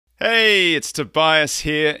Hey, it's Tobias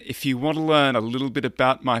here. If you want to learn a little bit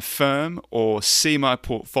about my firm or see my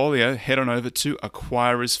portfolio, head on over to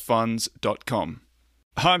acquirersfunds.com.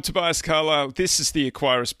 Hi, I'm Tobias Carlisle. This is the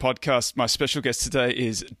Acquirers Podcast. My special guest today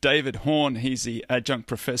is David Horn. He's the adjunct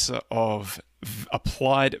professor of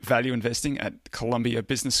applied value investing at Columbia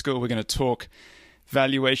Business School. We're going to talk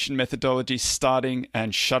valuation methodology, starting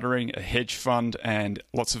and shuttering a hedge fund, and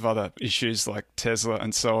lots of other issues like Tesla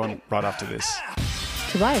and so on right after this.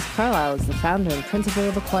 Tobias Carlisle is the founder and principal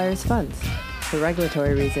of Acquirers Funds. For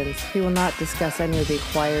regulatory reasons, we will not discuss any of the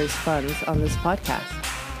Acquirers Funds on this podcast.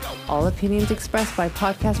 All opinions expressed by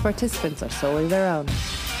podcast participants are solely their own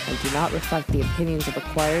and do not reflect the opinions of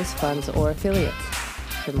Acquirers Funds or affiliates.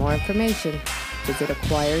 For more information, visit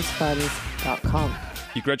acquirersfunds.com.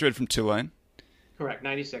 You graduated from Tulane. Correct,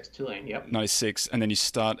 96, Tulane, yep. 96, and then you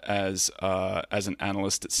start as an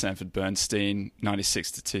analyst at Sanford Bernstein,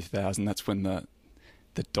 96 to 2000. That's when the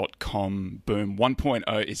dot-com boom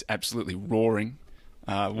 1.0 is absolutely roaring.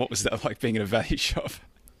 What was that like being in a value shop?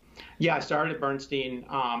 Yeah, I started at Bernstein.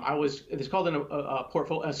 It's called an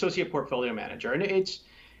associate portfolio manager, and it's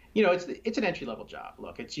an entry level job.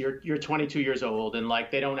 Look, you're 22 years old, and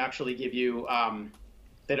like they don't actually give you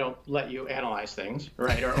they don't let you analyze things,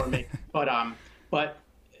 right? Or make but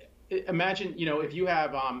imagine if you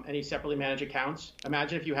have any separately managed accounts.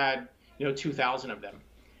 Imagine if you had 2,000 of them.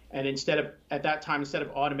 And instead of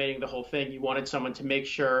automating the whole thing, you wanted someone to make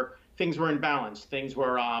sure things were in balance. Things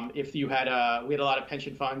were, if you had we had a lot of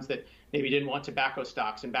pension funds that maybe didn't want tobacco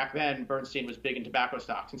stocks. And back then, Bernstein was big in tobacco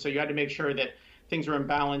stocks. And so you had to make sure that things were in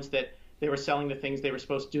balance, that they were selling the things they were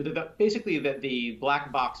supposed to do, basically that the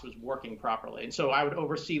black box was working properly. And so I would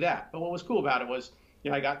oversee that. But what was cool about it was,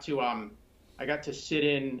 I got to sit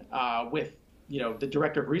in with, the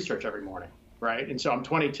director of research every morning, right? And so I'm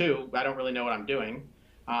 22. I don't really know what I'm doing.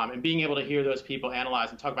 And being able to hear those people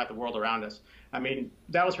analyze and talk about the world around us. I mean,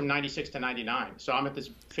 that was from 96 to 99. So I'm at this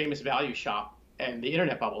famous value shop and the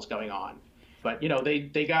internet bubble's going on. But,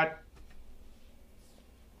 they got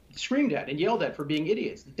screamed at and yelled at for being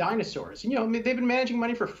idiots, dinosaurs. And, they've been managing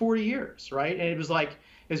money for 40 years, right? And it was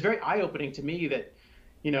very eye-opening to me that,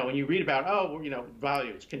 when you read about,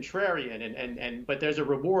 value, it's contrarian, but there's a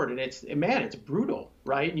reward, and it's brutal,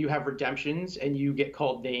 right? And you have redemptions and you get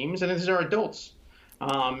called names, and these are adults.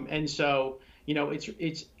 And so,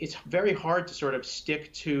 it's very hard to sort of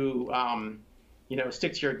stick to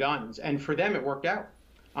your guns. And for them, it worked out.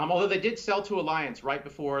 Although they did sell to Alliance right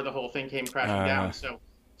before the whole thing came crashing down.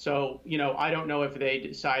 So, I don't know if they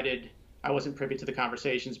decided, I wasn't privy to the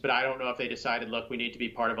conversations, but I don't know if they decided, look, we need to be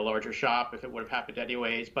part of a larger shop, if it would have happened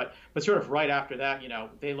anyways. But sort of right after that,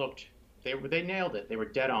 they nailed it. They were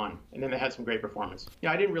dead on. And then they had some great performance.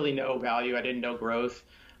 I didn't really know value. I didn't know growth.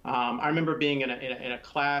 I remember being in a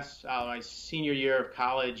class my senior year of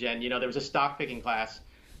college, and there was a stock picking class,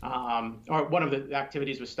 or one of the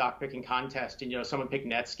activities was stock picking contest, and someone picked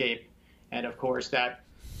Netscape, and of course that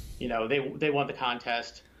they won the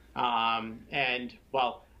contest, and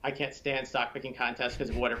well, I can't stand stock picking contests because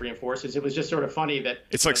of what it reinforces. It was just sort of funny that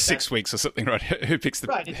it's like 6 weeks or something, right? Who picks the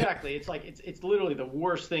right? Exactly. It's like it's literally the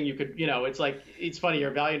worst thing you could. It's like it's funny you're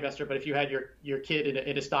a value investor, but if you had your kid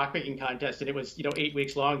in a stock picking contest and it was 8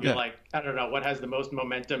 weeks long, you're like, I don't know what has the most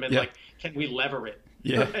momentum, and like, can we lever it?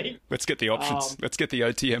 Yeah. Right? Let's get the options. Let's get the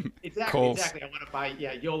OTM calls. Exactly. I want to buy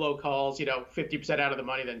YOLO calls. 50% out of the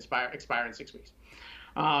money that expire in 6 weeks.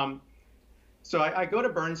 So I go to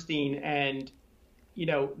Bernstein, and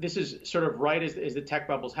this is sort of right as the tech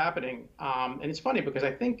bubble's happening. And it's funny because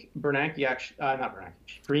I think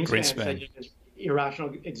Greenspan said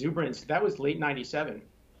irrational exuberance. That was late 97.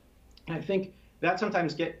 And I think that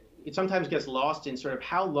sometimes gets lost in sort of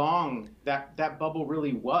how long that bubble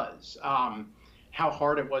really was, how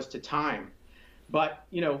hard it was to time. But,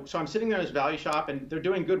 so I'm sitting there in this value shop, and they're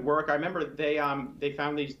doing good work. I remember they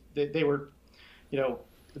found these, they were,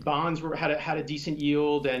 the bonds had a decent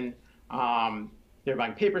yield, and they're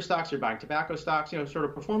buying paper stocks, they're buying tobacco stocks, sort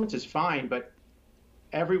of performance is fine, but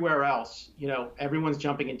everywhere else, everyone's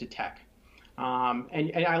jumping into tech.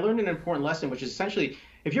 And I learned an important lesson, which is essentially,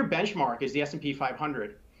 if your benchmark is the S&P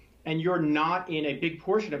 500 and you're not in a big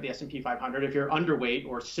portion of the S&P 500, if you're underweight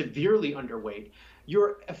or severely underweight,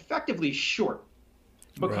 you're effectively short,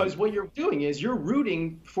 because what you're doing is you're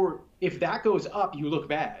rooting for, if that goes up, you look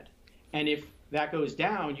bad. And if that goes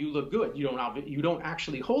down, you look good. You don't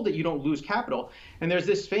actually hold it. You don't lose capital. And there's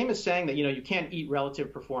this famous saying that you can't eat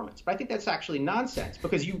relative performance. But I think that's actually nonsense,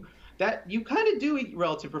 because you kind of do eat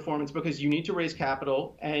relative performance, because you need to raise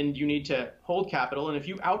capital and you need to hold capital. And if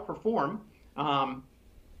you outperform,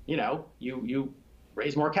 you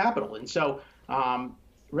raise more capital. And so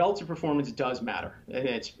relative performance does matter,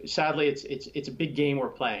 and sadly it's a big game we're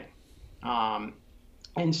playing.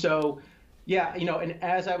 And so, yeah, and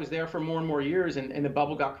as I was there for more and more years, and the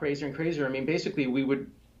bubble got crazier and crazier. I mean, basically we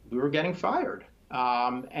were getting fired,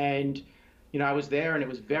 and I was there, and it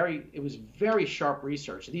was very sharp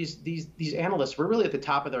research. These analysts were really at the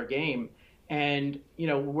top of their game, and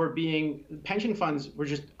pension funds were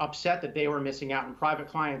just upset that they were missing out on private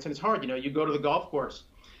clients. And it's hard, you go to the golf course,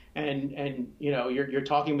 and you're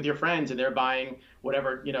talking with your friends, and they're buying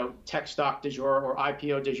whatever tech stock du jour or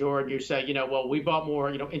IPO du jour, and you say, well, we bought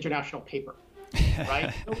more international paper,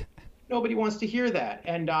 right? Nobody wants to hear that,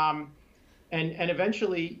 and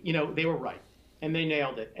eventually they were right, and they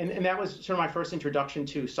nailed it, and that was sort of my first introduction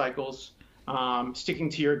to cycles, sticking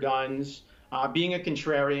to your guns, being a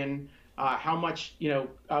contrarian. How much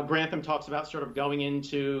Grantham talks about sort of going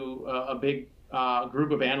into a big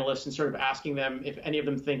group of analysts and sort of asking them if any of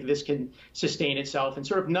them think this can sustain itself, and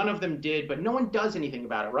sort of none of them did, but no one does anything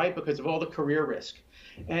about it, right? Because of all the career risk.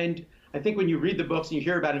 And I think when you read the books and you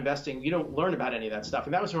hear about investing, you don't learn about any of that stuff.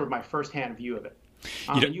 And that was sort of my firsthand view of it.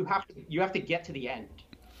 And you have to get to the end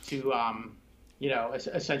to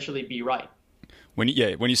essentially be right. When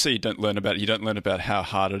you say you don't learn about it, you don't learn about how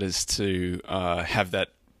hard it is to have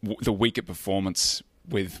the weaker performance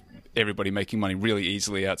with everybody making money really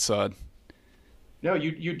easily outside. No,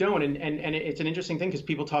 you don't, and it's an interesting thing because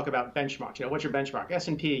people talk about benchmarks. What's your benchmark?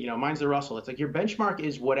 S&P, mine's the Russell. It's like your benchmark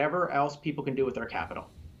is whatever else people can do with their capital.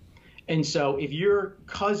 And so if your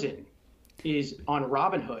cousin is on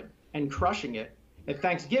Robinhood and crushing it at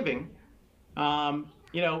Thanksgiving,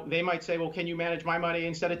 they might say, well, can you manage my money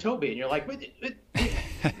instead of Toby? And you're like, look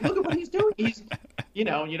at what he's doing. You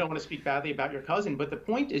don't want to speak badly about your cousin, but the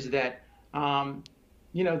point is that,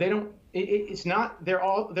 they don't. It's not their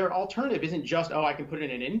alternative isn't just, I can put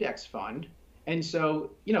it in an index fund, and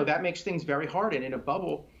so that makes things very hard. And in a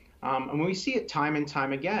bubble, and we see it time and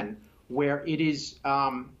time again, where it is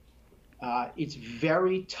it's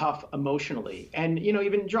very tough emotionally. And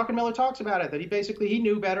even Druckenmiller talks about it, that he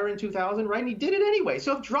knew better in 2000, right? And he did it anyway.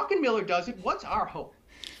 So if Druckenmiller does it, what's our hope,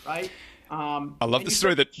 right? I love the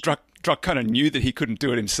story that Druck kind of knew that he couldn't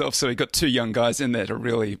do it himself, so he got two young guys in there to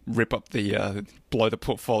really rip up blow the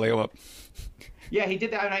portfolio up. Yeah, he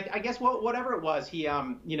did that, and I guess whatever it was, he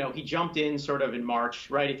he jumped in sort of in March,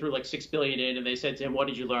 right? He threw like $6 billion in, and they said to him, "What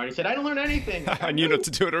did you learn?" He said, "I didn't learn anything." I knew not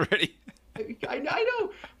to do it already. I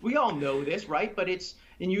know. We all know this, right? But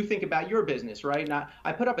and you think about your business, right? And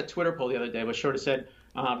I put up a Twitter poll the other day, which sort of said,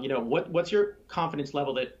 what's your confidence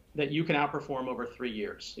level that you can outperform over 3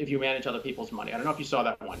 years if you manage other people's money? I don't know if you saw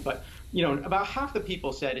that one, but about half the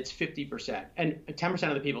people said it's 50%, and 10%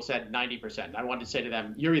 of the people said 90%. And I wanted to say to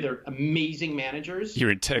them, you're either amazing managers,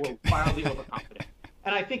 you're in tech, or wildly overconfident.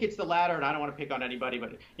 And I think it's the latter, and I don't want to pick on anybody,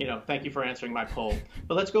 but thank you for answering my poll.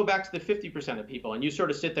 But let's go back to the 50% of people, and you sort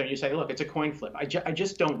of sit there and you say, look, it's a coin flip. I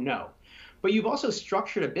just don't know. But you've also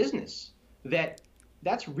structured a business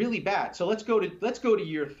that's really bad. So let's go to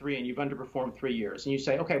year 3, and you've underperformed 3 years, and you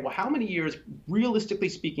say, okay, well, how many years, realistically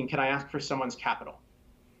speaking, can I ask for someone's capital?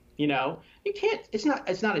 You can't. It's not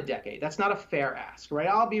a decade. That's not a fair ask, right?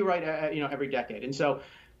 I'll be right, every decade, and so.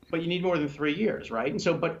 But you need more than 3 years, right? And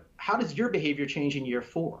so, but how does your behavior change in year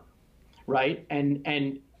 4, right?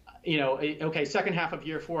 And okay, second half of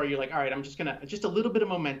year 4, you're like, all right, I'm just a little bit of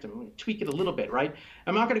momentum, I'm gonna tweak it a little bit, right?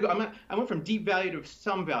 I went from deep value to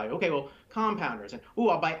some value. Okay, well, compounders, and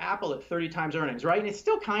I'll buy Apple at 30 times earnings, right? And it's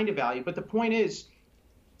still kind of value, but the point is,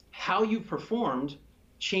 how you performed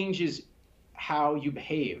changes how you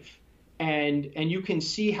behave, and you can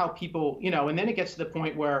see how people, and then it gets to the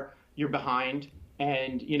point where you're behind.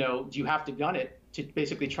 And, do you have to gun it to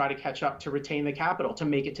basically try to catch up, to retain the capital, to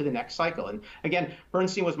make it to the next cycle? And again,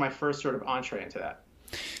 Bernstein was my first sort of entree into that.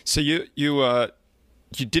 So you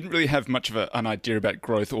didn't really have much of an idea about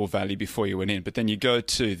growth or value before you went in, but then you go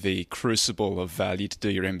to the crucible of value to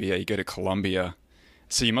do your MBA, you go to Columbia.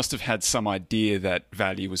 So you must have had some idea that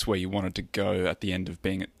value was where you wanted to go at the end of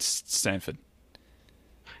being at Stanford.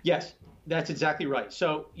 Yes, that's exactly right.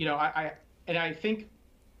 So, I think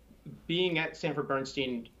being at Stanford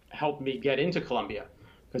Bernstein helped me get into Columbia,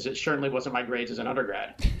 because it certainly wasn't my grades as an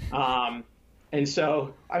undergrad. And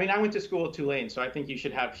so, I went to school at Tulane, so I think you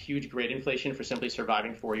should have huge grade inflation for simply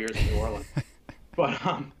surviving 4 years in New Orleans. But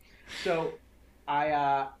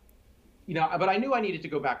but I knew I needed to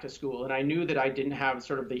go back to school, and I knew that I didn't have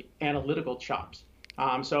sort of the analytical chops.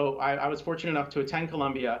 So I was fortunate enough to attend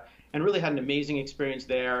Columbia and really had an amazing experience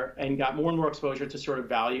there, and got more and more exposure to sort of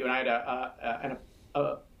value. And I had an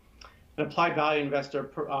applied value investor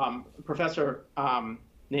professor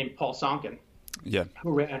named Paul Sonkin, yeah,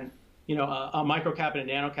 who ran a micro cap and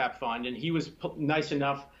a nano cap fund. And he was nice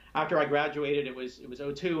enough. After I graduated, it was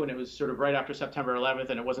 '02, and it was sort of right after September 11th,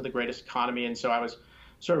 and it wasn't the greatest economy. And so I was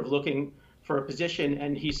sort of looking for a position.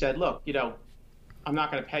 And he said, look, I'm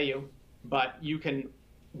not going to pay you, but you can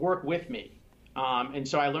work with me. And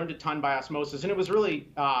so I learned a ton by osmosis. And it was really...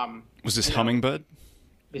 was this Hummingbird?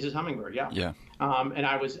 This is Hummingbird, yeah. Yeah. And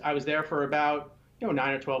I was there for about 9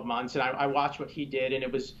 or 12 months, and I watched what he did, and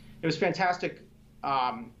it was fantastic.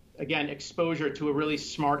 Again, exposure to a really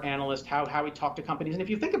smart analyst, how he talked to companies. And if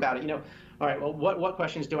you think about it, all right, well, what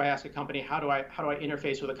questions do I ask a company? How do I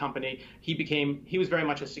interface with a company? He was very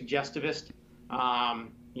much a suggestivist,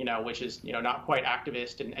 which is not quite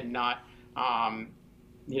activist and not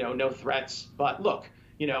no threats. But look,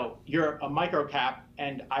 you're a micro cap,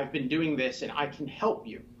 and I've been doing this, and I can help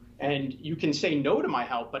you. And you can say no to my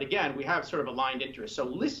help, but again, we have sort of aligned interests. So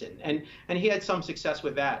listen, and he had some success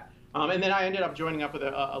with that. And then I ended up joining up with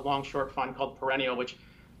a long short fund called Perennial, which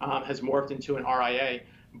has morphed into an RIA.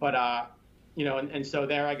 But and so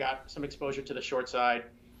there I got some exposure to the short side,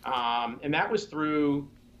 and that was through,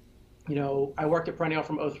 I worked at Perennial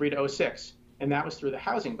from '03 to '06, and that was through the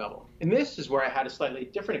housing bubble. And this is where I had a slightly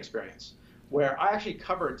different experience, where I actually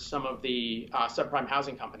covered some of the subprime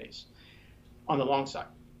housing companies on the long side,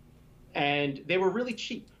 and they were really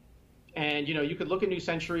cheap. And you could look at New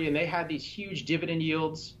Century, and they had these huge dividend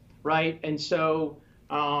yields. Right. And so,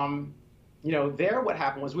 there what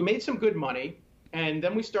happened was we made some good money, and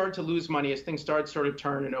then we started to lose money as things started sort of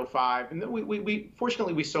turn in '05. And then we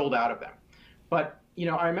fortunately, we sold out of them. But,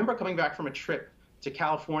 I remember coming back from a trip to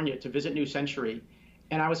California to visit New Century,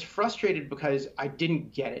 and I was frustrated because I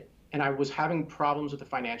didn't get it. And I was having problems with the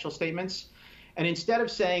financial statements. And instead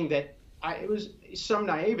of saying that it was some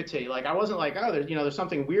naivety, like I wasn't like, oh, there's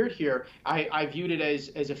something weird here. I viewed it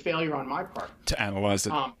as a failure on my part. To analyze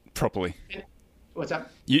it properly. What's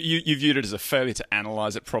that? You viewed it as a failure to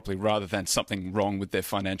analyze it properly rather than something wrong with their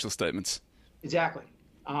financial statements. Exactly.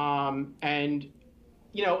 And,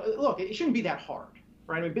 look, it shouldn't be that hard,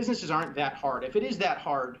 right? I mean, businesses aren't that hard. If it is that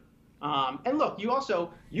hard, and look,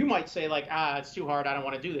 you might say like, it's too hard, I don't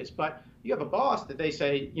want to do this. But you have a boss that they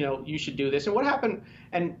say, you should do this. And what happened?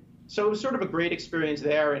 And so it was sort of a great experience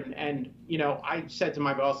there. And I said to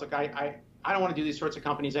my boss, look, I don't want to do these sorts of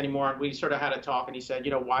companies anymore. And we sort of had a talk, and he said,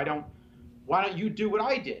 why don't you do what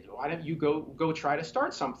I did? Why don't you go try to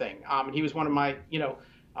start something? And he was one of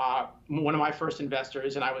my first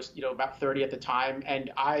investors, and I was, about 30 at the time.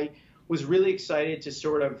 And I was really excited to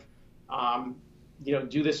sort of,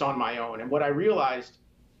 do this on my own. And what I realized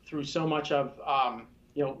through so much of,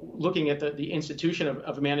 looking at the institution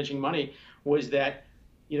of managing money was that,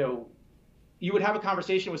 you would have a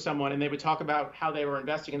conversation with someone, and they would talk about how they were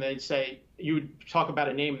investing, and they'd say, you would talk about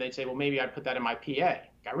a name, and they'd say, well, maybe I'd put that in my PA.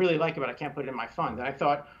 I really like it, but I can't put it in my fund. And I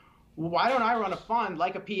thought, well, why don't I run a fund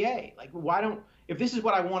like a PA? Like, if this is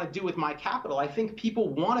what I want to do with my capital, I think people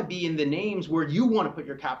want to be in the names where you want to put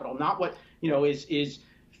your capital, not what, is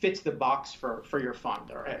fits the box for your fund.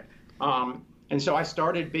 All right. And so I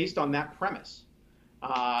started based on that premise.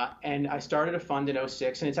 And I started a fund in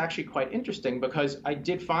 '06, and it's actually quite interesting because I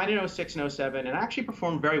did fine in '06 and '07, and I actually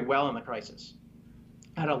performed very well in the crisis.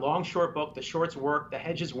 I had a long short book, the shorts worked, the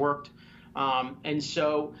hedges worked, and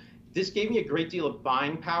so this gave me a great deal of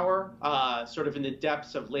buying power, sort of in the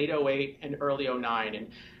depths of late '08 and early '09. And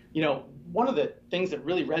one of the things that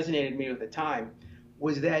really resonated with me at the time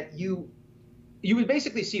was that you would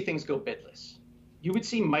basically see things go bidless. You would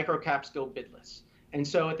see microcaps go bidless. And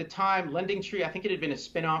so at the time, LendingTree, I think it had been a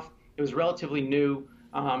spinoff. It was relatively new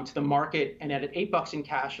to the market, and at $8 in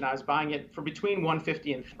cash, and I was buying it for between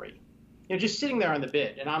 $150 and $3. Just sitting there on the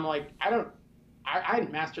bid, and I'm like, I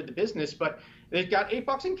hadn't mastered the business, but they've got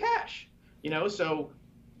 $8 in cash, So,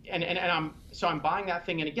 I'm buying that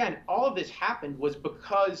thing, and again, all of this happened was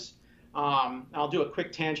because I'll do a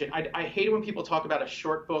quick tangent. I hate it when people talk about a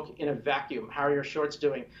short book in a vacuum. How are your shorts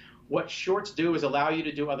doing? What shorts do is allow you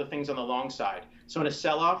to do other things on the long side. So in a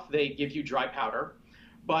sell-off, they give you dry powder.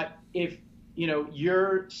 But if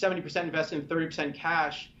you're 70% invested in 30%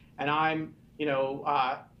 cash, and I'm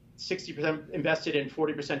 60% invested in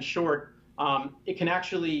 40% short, it can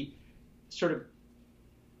actually sort of.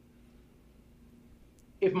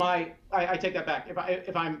 I take that back.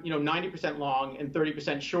 If I'm 90% long and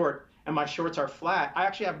 30% short, and my shorts are flat, I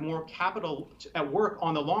actually have more capital at work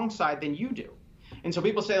on the long side than you do. And so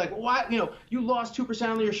people say like, why, you lost 2%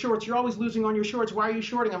 on your shorts. You're always losing on your shorts. Why are you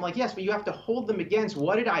shorting? I'm like, yes, but you have to hold them against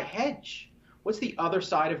what did I hedge? What's the other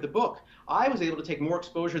side of the book? I was able to take more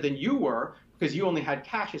exposure than you were because you only had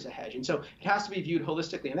cash as a hedge. And so it has to be viewed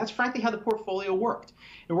holistically. And that's frankly how the portfolio worked.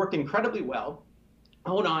 It worked incredibly well.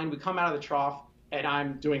 '09, we come out of the trough, and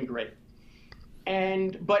I'm doing great.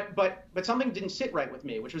 But something didn't sit right with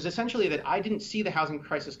me, which was essentially that I didn't see the housing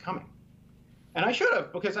crisis coming. And I should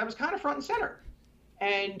have, because I was kind of front and center.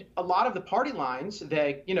 And a lot of the party lines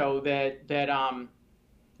that,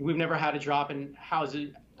 we've never had a drop in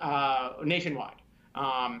houses nationwide,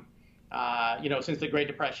 since the Great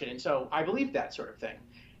Depression. And so I believed that sort of thing.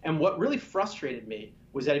 And what really frustrated me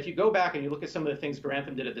was that if you go back and you look at some of the things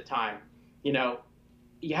Grantham did at the time,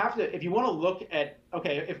 you have to, if you want to look at,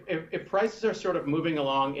 okay, if prices are sort of moving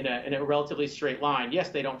along in a relatively straight line, yes,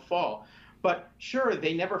 they don't fall. But sure,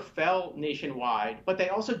 they never fell nationwide, but they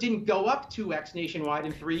also didn't go up 2x nationwide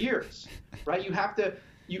in 3 years, right? You have to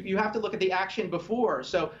look at the action before.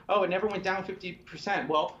 So, it never went down 50%.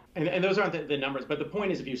 Well, and those aren't the numbers, but the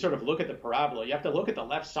point is, if you sort of look at the parabola, you have to look at the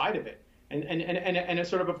left side of it. And it's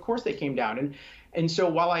sort of course they came down. And so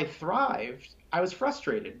while I thrived, I was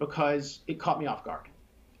frustrated because it caught me off guard.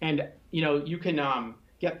 And, you can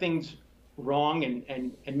get things wrong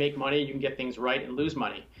and make money. You can get things right and lose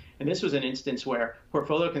money. And this was an instance where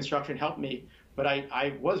portfolio construction helped me, but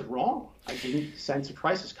I was wrong. I didn't sense a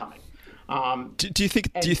crisis coming. Do you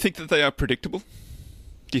think that they are predictable?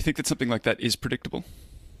 Do you think that something like that is predictable?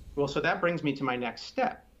 Well, so that brings me to my next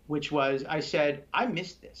step, which was I said, I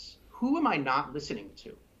missed this. Who am I not listening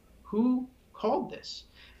to? Who called this?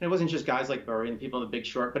 And it wasn't just guys like Burry and people in The Big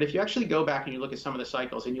Short, but if you actually go back and you look at some of the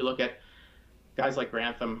cycles and you look at guys like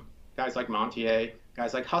Grantham, guys like Montier,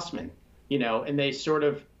 guys like Hussman, and they sort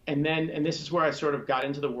of, and this is where I sort of got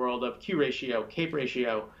into the world of Q ratio, CAPE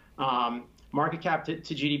ratio, market cap to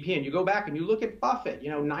GDP. And you go back and you look at Buffett,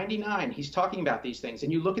 99, he's talking about these things.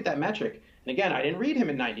 And you look at that metric. And again, I didn't read him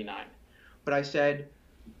in 99, but I said,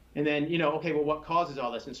 and then, okay, well, what causes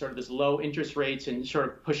all this? And sort of this low interest rates and sort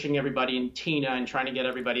of pushing everybody in TINA and trying to get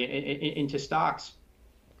everybody into stocks.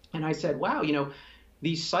 And I said, wow,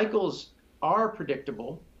 these cycles are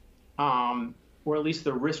predictable, or at least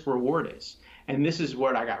the risk reward is. And this is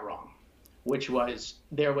what I got wrong, which was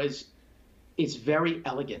it's very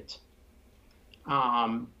elegant.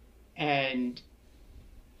 And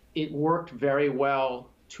it worked very well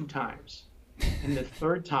 2 times. And the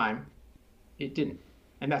third time, it didn't.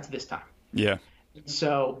 And that's this time. Yeah.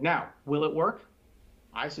 So now, will it work?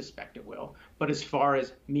 I suspect it will. But as far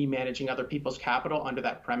as me managing other people's capital under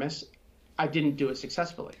that premise, I didn't do it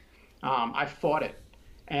successfully. I fought it.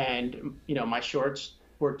 And, my shorts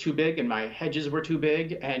were too big and my hedges were too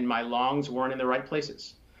big and my longs weren't in the right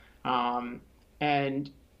places. You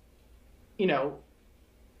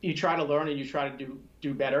try to learn and you try to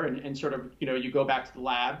do better and sort of, you go back to the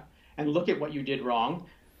lab and look at what you did wrong.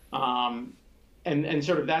 And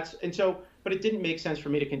sort of but it didn't make sense for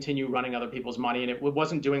me to continue running other people's money, and it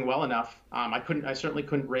wasn't doing well enough. I certainly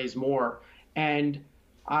couldn't raise more. And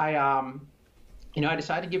I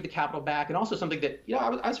decided to give the capital back, and also something that,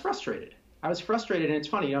 I was frustrated. And it's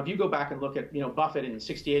funny, if you go back and look at, Buffett in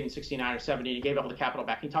 68 and 69 or 70, he gave all the capital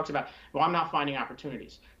back. He talks about, well, I'm not finding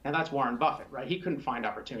opportunities. Now that's Warren Buffett, right? He couldn't find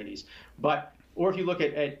opportunities. Or if you look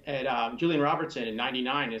at Julian Robertson in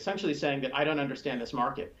 99, essentially saying that I don't understand this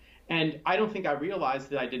market. And I don't think I realized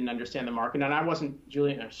that I didn't understand the market. And I wasn't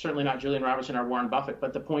certainly not Julian Robertson or Warren Buffett.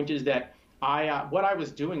 But the point is that what I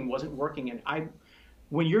was doing wasn't working. And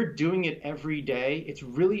when you're doing it every day, it's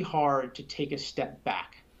really hard to take a step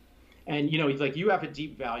back. And, like you have a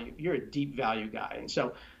deep value, you're a deep value guy. And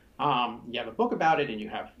so you have a book about it and you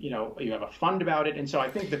have a fund about it. And so I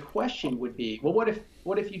think the question would be, well, what if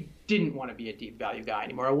you didn't want to be a deep value guy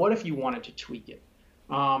anymore? Or what if you wanted to tweak it?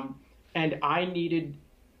 And I needed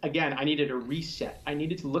a reset. I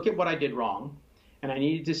needed to look at what I did wrong. And I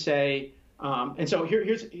needed to say, and so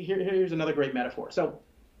here's another great metaphor. So,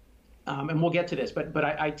 and we'll get to this, but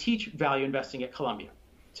I teach value investing at Columbia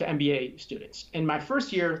to MBA students. In my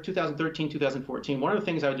first year, 2013, 2014, one of the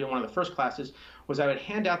things I would do in one of the first classes was I would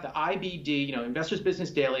hand out the IBD, Investors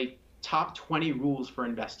Business Daily, top 20 rules for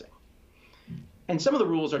investing. And some of the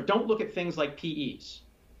rules are, don't look at things like PEs.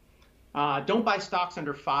 Don't buy stocks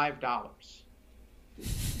under $5.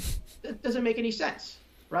 That doesn't make any sense,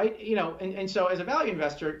 right? And so as a value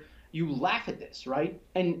investor, you laugh at this, right?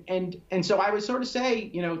 And so I would sort of say,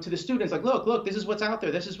 to the students, like, look, this is what's out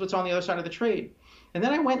there. This is what's on the other side of the trade. And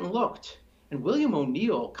then I went and looked, and William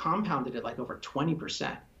O'Neill compounded it like over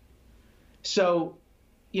 20%. So,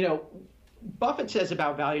 Buffett says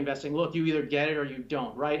about value investing, look, you either get it or you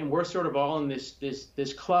don't, right? And we're sort of all in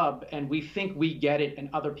this club, and we think we get it and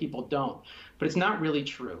other people don't. But it's not really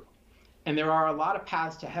true. And there are a lot of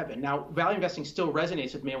paths to heaven. Now, value investing still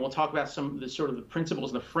resonates with me, and we'll talk about some of the sort of the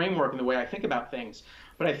principles and the framework and the way I think about things.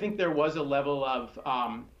 But I think there was a level of,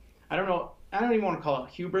 I don't even want to call it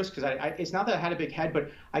hubris, because it's not that I had a big head,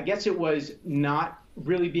 but I guess it was not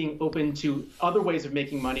really being open to other ways of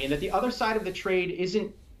making money, and that the other side of the trade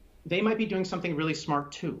isn't, they might be doing something really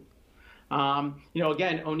smart too.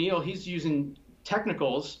 Again, O'Neill, he's using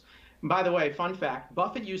technicals. And by the way, fun fact,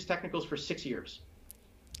 Buffett used technicals for 6 years.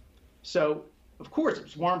 So, of course, it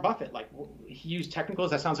was Warren Buffett. Like, he used technicals.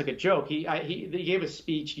 That sounds like a joke. He gave a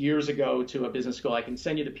speech years ago to a business school. I can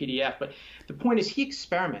send you the PDF. But the point is, he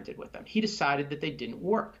experimented with them. He decided that they didn't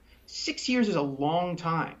work. 6 years is a long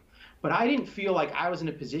time. But I didn't feel like I was in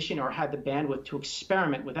a position or had the bandwidth to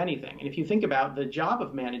experiment with anything. And if you think about the job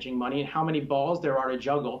of managing money and how many balls there are to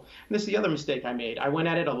juggle, and this is the other mistake I made, I went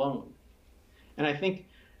at it alone. And I think,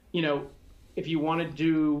 if you want to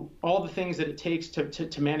do all the things that it takes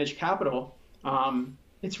to manage capital,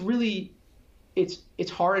 it's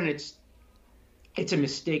hard, and it's a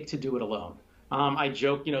mistake to do it alone. I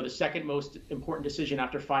joke, the second most important decision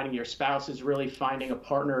after finding your spouse is really finding a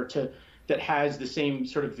partner that has the same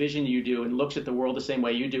sort of vision you do and looks at the world the same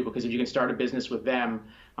way you do, because if you can start a business with them,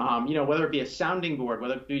 whether it be a sounding board,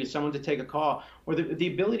 whether it be someone to take a call, or the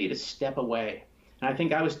ability to step away. And I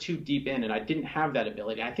think I was too deep in, and I didn't have that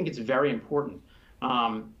ability. I think it's very important,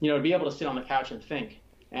 to be able to sit on the couch and think.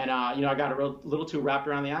 And, I got a little too wrapped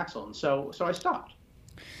around the axle. And so I stopped.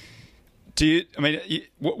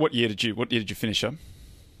 What year did you finish up?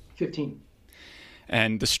 15.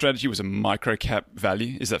 And the strategy was a micro cap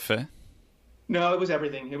value. Is that fair? No, it was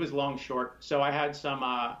everything. It was long, short. So I had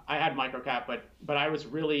I had micro cap, but I was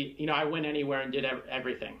really, I went anywhere and did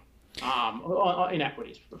everything. In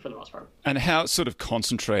equities for the most part. And how sort of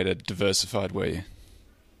concentrated, diversified were you?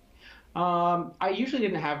 I usually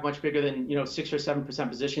didn't have much bigger than 6 or 7%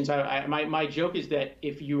 positions. My joke is that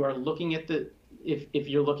if you are looking at if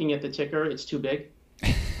you're looking at the ticker, it's too big.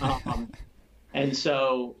 And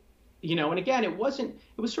so and again, it was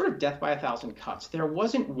sort of death by 1,000 cuts. There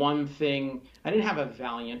wasn't one thing. I didn't have a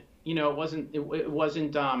Valiant. It wasn't. It was.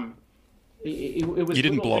 You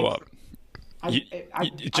didn't blow up. I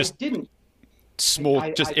didn't.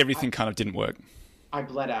 Everything kind of didn't work. I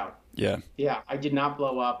bled out. Yeah. Yeah, I did not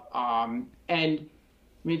blow up. And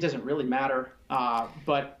it doesn't really matter. And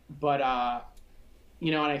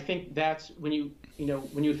I think that's when you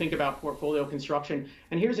think about portfolio construction.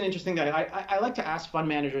 And here's an interesting thing. I like to ask fund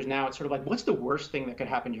managers now. It's sort of like, what's the worst thing that could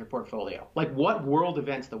happen to your portfolio? Like, what world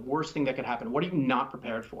event's the worst thing that could happen? What are you not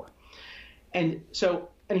prepared for?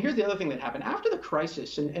 And here's the other thing that happened after the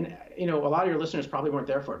crisis, and a lot of your listeners probably weren't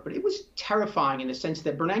there for it, but it was terrifying in the sense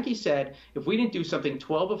that Bernanke said if we didn't do something,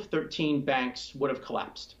 12 of 13 banks would have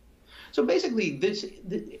collapsed. So basically,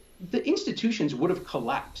 the institutions would have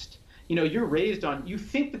collapsed. You're raised on, you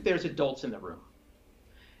think that there's adults in the room,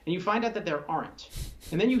 and you find out that there aren't,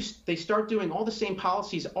 and then they start doing all the same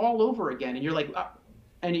policies all over again, and you're like,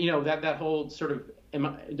 that whole sort of,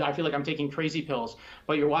 I feel like I'm taking crazy pills,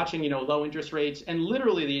 but you're watching, low interest rates and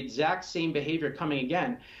literally the exact same behavior coming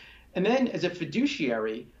again. And then as a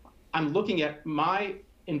fiduciary, I'm looking at my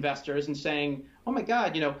investors and saying, oh my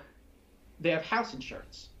God, they have house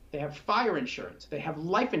insurance, they have fire insurance, they have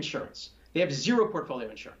life insurance, they have zero portfolio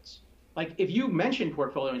insurance. Like, if you mention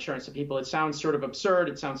portfolio insurance to people, it sounds sort of absurd.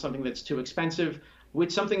 It sounds something that's too expensive, with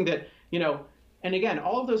something that, and again,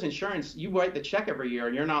 all of those insurance, you write the check every year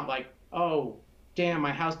and you're not like, oh, damn,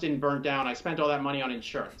 my house didn't burn down. I spent all that money on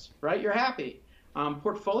insurance, right? You're happy.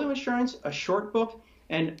 Portfolio insurance, a short book,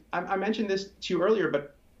 and I mentioned this to you earlier,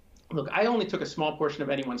 but look, I only took a small portion of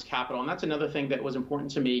anyone's capital, and that's another thing that was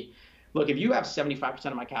important to me. Look, if you have 75%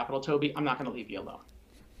 of my capital, Toby, I'm not going to leave you alone,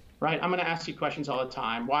 right? I'm going to ask you questions all the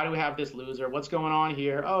time. Why do we have this loser? What's going on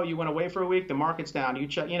here? Oh, you went away for a week. The market's down. I'm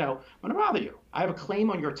going to bother you. I have a claim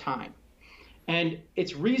on your time. And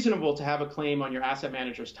it's reasonable to have a claim on your asset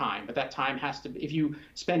manager's time, but that time has to be, if you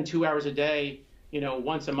spend 2 hours a day,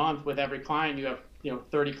 once a month with every client, you have,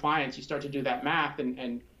 30 clients, you start to do that math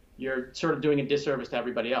and you're sort of doing a disservice to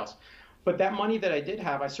everybody else. But that money that I did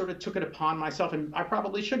have, I sort of took it upon myself, and I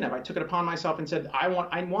probably shouldn't have. I took it upon myself and said, I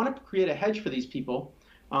want to create a hedge for these people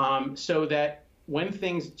so that when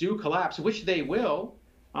things do collapse, which they will,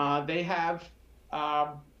 they have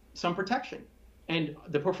some protection. And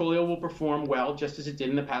the portfolio will perform well, just as it did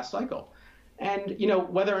in the past cycle. And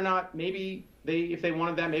whether or not maybe if they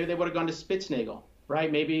wanted that, maybe they would have gone to Spitznagel,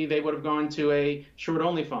 right? Maybe they would have gone to a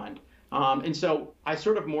short-only fund. And so I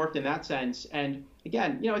sort of morphed in that sense. And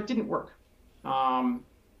again, it didn't work, and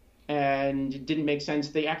it didn't make sense.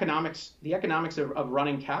 The economics of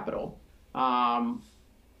running capital,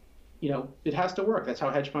 it has to work. That's how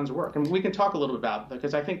hedge funds work. And we can talk a little bit about that,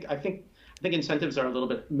 because I think incentives are a little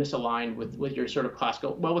bit misaligned with your sort of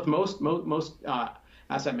classical, well, with most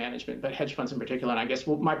asset management, but hedge funds in particular. And I guess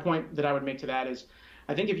my point that I would make to that is,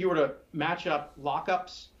 I think if you were to match up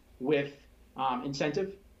lockups with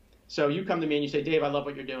incentive. So you come to me and you say, Dave, I love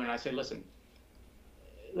what you're doing. And I say, listen,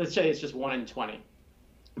 let's say it's just 1 in 20.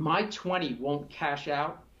 My 20 won't cash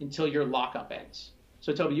out until your lockup ends.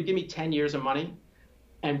 So Toby, you give me 10 years of money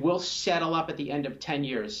and we'll settle up at the end of 10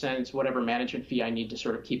 years, since whatever management fee I need to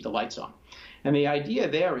sort of keep the lights on. And the idea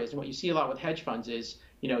there is, and what you see a lot with hedge funds is,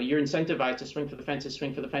 you're incentivized to swing for the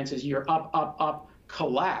fences, you're up,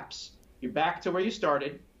 collapse. You're back to where you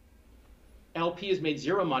started. LP has made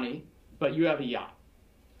zero money, but you have a yacht.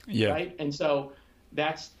 Yeah. Right. And so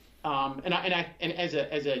that's and as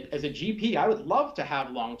a GP, I would love to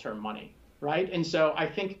have long-term money. Right. And so I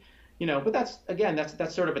think, but that's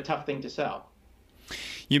sort of a tough thing to sell.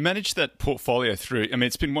 You managed that portfolio through,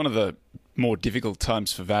 it's been one of the more difficult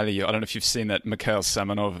times for value. I don't know if you've seen that. Mikhail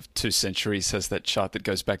Samanov of 2 Centuries has that chart that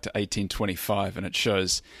goes back to 1825, and it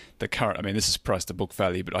shows the current, this is price to book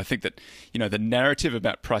value, but I think that, the narrative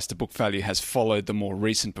about price to book value has followed the more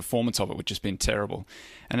recent performance of it, which has been terrible.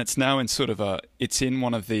 And it's now in sort of it's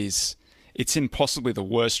in possibly the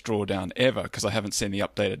worst drawdown ever, because I haven't seen the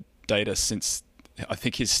updated data since, I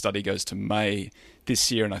think his study goes to May this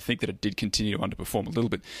year, and I think that it did continue to underperform a little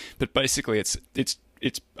bit. But basically, it's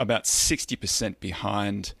about 60%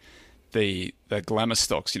 behind the glamour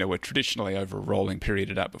stocks, where traditionally over a rolling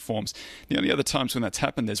period it outperforms. The only other times when that's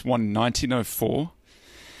happened, there's one in 1904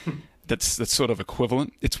 that's sort of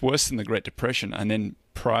equivalent. It's worse than the Great Depression, and then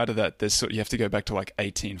prior to that, you have to go back to like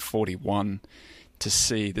 1841 to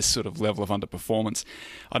see this sort of level of underperformance.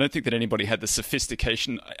 I don't think that anybody had the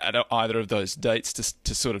sophistication at either of those dates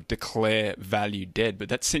to sort of declare value dead, but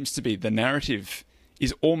that seems to be the narrative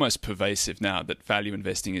is almost pervasive now, that value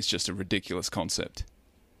investing is just a ridiculous concept.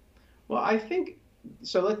 Well, I think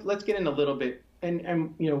so. Let's get in a little bit,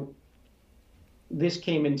 and this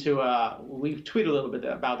came into we've tweeted a little bit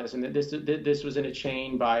about this, and this was in a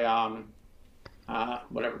chain by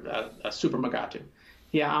Super Magatu.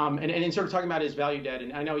 Yeah, and sort of talking about his value dead,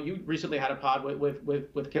 and I know you recently had a pod with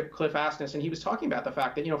Cliff Asness, and he was talking about the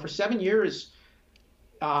fact that for 7 years,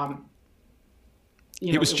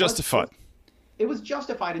 it was justified. It was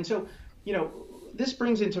justified, and so this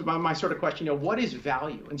brings into my sort of question, what is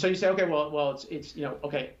value? And so you say, okay, well, it's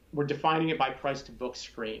okay, we're defining it by price to book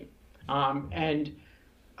screen, and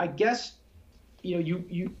I guess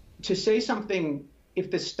you to say something,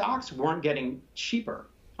 if the stocks weren't getting cheaper.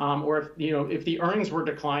 Or if the earnings were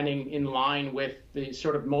declining in line with the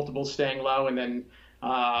sort of multiples staying low, and then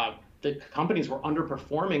the companies were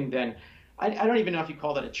underperforming, then I don't even know if you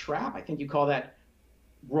call that a trap. I think you call that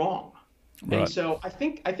wrong. Right. And so I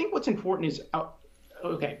think what's important is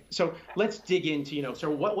okay. So let's dig into so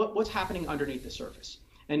what's happening underneath the surface.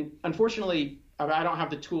 And unfortunately, I don't have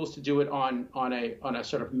the tools to do it on a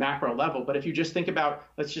sort of macro level. But if you just think about,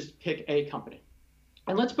 let's just pick a company,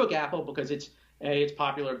 and let's book Apple because it's A, it's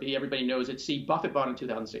popular, B, everybody knows it, C, Buffett bought in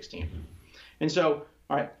 2016. And so,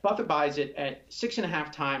 all right, Buffett buys it at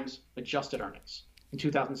 6.5 times adjusted earnings in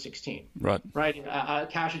 2016. Right.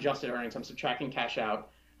 Cash adjusted earnings, I'm subtracting cash out.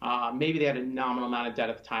 Maybe they had a nominal amount of debt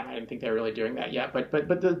at the time. I didn't think they were really doing that yet, but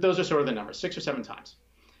those are sort of the numbers, 6 or 7 times.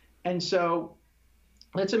 And so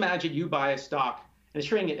let's imagine you buy a stock and it's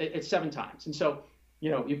trading at 7 times. And so,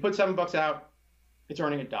 you put $7 out, it's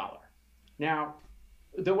earning $1. Now,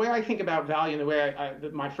 the way I think about value and the way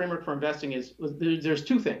my framework for investing is there's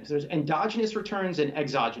 2 things. There's endogenous returns and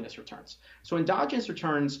exogenous returns. So endogenous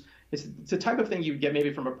returns is the type of thing you would get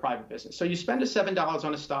maybe from a private business. So you spend $7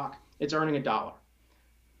 on a stock, it's earning $1.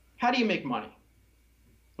 How do you make money?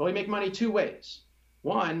 Well, you make money 2 ways.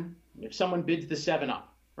 One, if someone bids the 7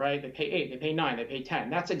 up, right? They pay 8, they pay 9, they pay 10.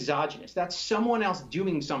 That's exogenous. That's someone else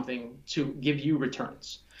doing something to give you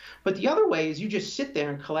returns. But the other way is you just sit there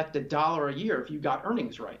and collect $1 a year if you got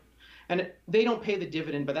earnings right. And they don't pay the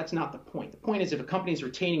dividend, but that's not the point. The point is if a company is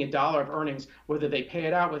retaining $1 of earnings, whether they pay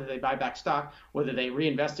it out, whether they buy back stock, whether they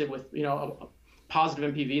reinvest it with a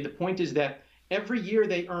positive NPV, the point is that every year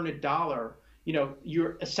they earn $1,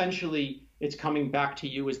 you're essentially, it's coming back to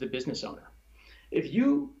you as the business owner. If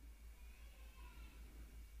you,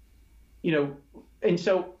 and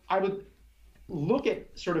so I would look at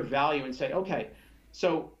sort of value and say, okay,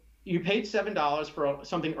 so you paid $7 for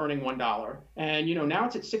something earning $1, and now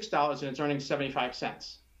it's at $6 and it's earning 75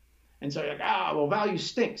 cents. And so you're like, value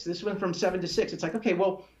stinks. This went from 7 to 6. It's like, okay,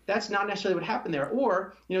 well, that's not necessarily what happened there.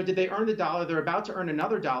 Or, did they earn $1? They're about to earn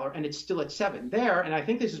another $1, and it's still at 7 there. And I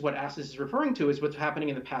think this is what Assis is referring to, is what's happening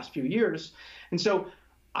in the past few years. And so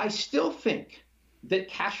I still think that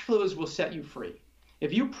cash flows will set you free.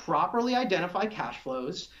 If you properly identify cash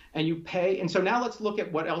flows and you pay, and so now let's look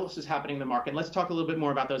at what else is happening in the market. Let's talk a little bit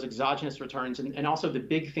more about those exogenous returns and also the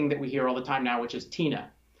big thing that we hear all the time now, which is TINA,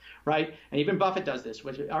 right? And even Buffett does this,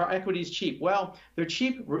 which our equity is cheap. Well, they're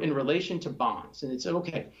cheap in relation to bonds. And it's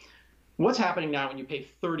okay. What's happening now when you pay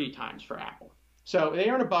 30 times for Apple? So they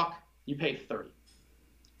earn $1, you pay 30.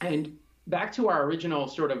 And back to our original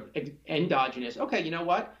sort of endogenous, okay, you know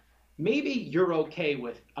what? Maybe you're okay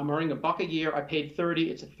with, I'm earning $1 a year, I paid 30,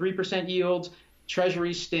 it's a 3% yield,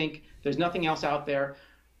 treasuries stink, there's nothing else out there.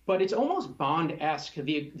 But it's almost bond-esque,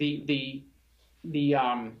 the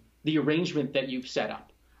arrangement that you've set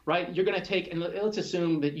up, right? You're going to take, and let's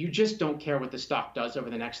assume that you just don't care what the stock does over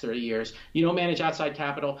the next 30 years. You don't manage outside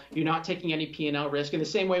capital. You're not taking any P&L risk. In the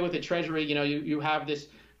same way with the treasury, you have this,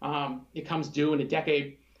 it comes due in a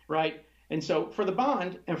decade, right? And so for the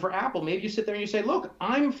bond and for Apple, maybe you sit there and you say, look,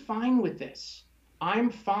 I'm fine with this. I'm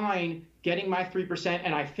fine getting my 3%,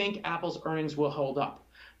 and I think Apple's earnings will hold up.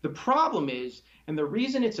 The problem is, and the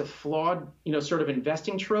reason it's a flawed, sort of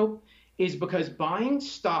investing trope, is because buying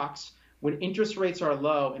stocks when interest rates are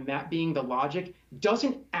low, and that being the logic,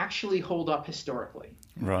 doesn't actually hold up historically.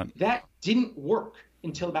 Right. That didn't work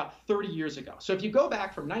until about 30 years ago. So if you go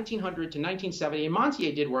back from 1900 to 1970, and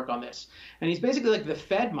Montier did work on this, and he's basically like the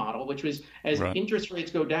Fed model, which was as interest rates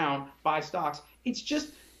go down, buy stocks. It's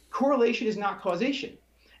just correlation is not causation.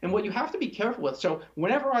 And what you have to be careful with, so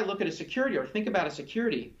whenever I look at a security or think about a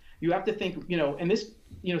security, you have to think, and this,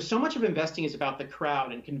 so much of investing is about the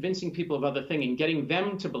crowd and convincing people of other things and getting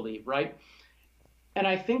them to believe, right? And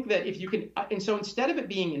I think that if you can, and so instead of it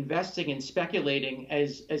being investing and speculating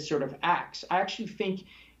as sort of acts, I actually think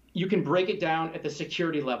you can break it down at the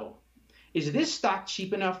security level. Is this stock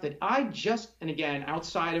cheap enough that I just, and again,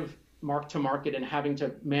 outside of mark to market and having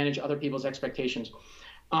to manage other people's expectations,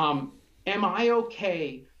 am I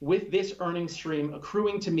okay with this earnings stream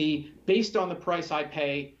accruing to me based on the price I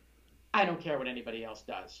pay? I don't care what anybody else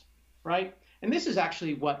does, right? And this is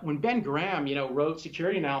actually when Ben Graham, wrote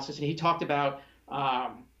Security Analysis, and he talked about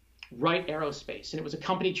Wright Aerospace, and it was a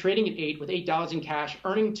company trading at $8 with $8 in cash,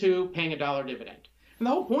 earning $2, paying $1 dividend. And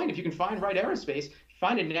the whole point, if you can find Wright Aerospace,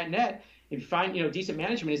 find a net, if you find decent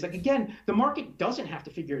management, is like, again, the market doesn't have to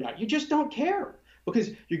figure it out. You just don't care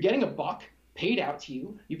because you're getting $1 paid out to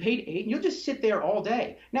you. You paid $8, and you'll just sit there all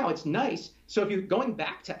day. Now it's nice. So if you're going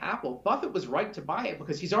back to Apple, Buffett was right to buy it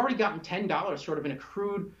because he's already gotten $10 sort of an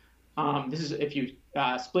accrued. This is if you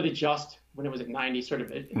split adjust when it was at 90, sort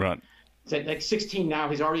of. Right. It's at like 16 now.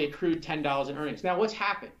 He's already accrued $10 in earnings. Now what's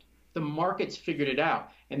happened? The market's figured it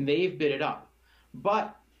out and they've bid it up.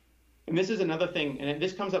 But, and this is another thing, and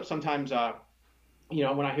this comes up sometimes.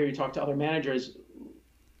 When I hear you talk to other managers,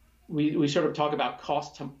 we sort of talk about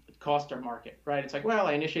cost or market, right? It's like, well,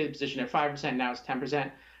 I initiated the position at 5%, now it's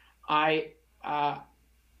 10%.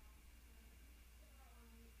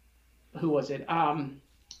 Who was it? I'm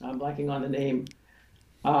blanking on the name.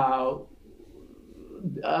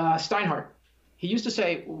 Steinhardt. He used to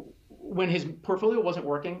say when his portfolio wasn't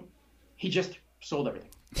working, he just sold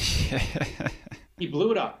everything. He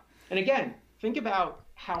blew it up. And again, think about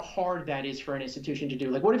how hard that is for an institution to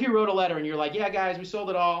do. Like, what if you wrote a letter and you're like, yeah, guys, we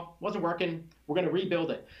sold it all, wasn't working, we're going to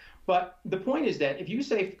rebuild it. But the point is that if you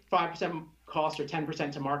say 5% cost or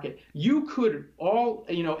 10% to market, you could all,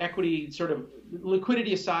 equity sort of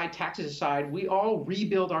liquidity aside, taxes aside, we all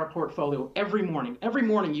rebuild our portfolio every morning. Every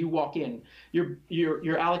morning you walk in, you're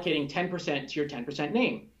allocating 10% to your 10%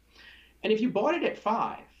 name. And if you bought it at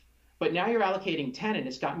 5, but now you're allocating 10 and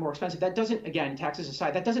it's gotten more expensive, that doesn't, again, taxes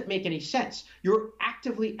aside, that doesn't make any sense. You're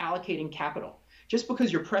actively allocating capital. Just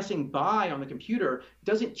because you're pressing buy on the computer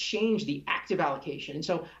doesn't change the active allocation. And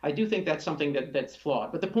so I do think that's something that's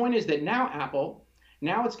flawed. But the point is that now Apple,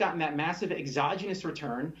 it's gotten that massive exogenous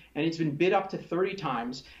return, and it's been bid up to 30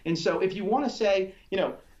 times. And so if you want to say,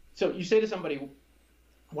 so you say to somebody,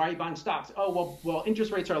 why are you buying stocks? Oh, well,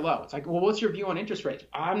 interest rates are low. It's like, well, what's your view on interest rates?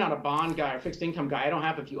 I'm not a bond guy or fixed income guy. I don't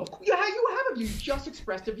have a view. Oh, yeah, you have a view. You just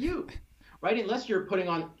expressed a view, right? Unless you're putting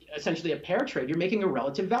on essentially a pair trade, you're making a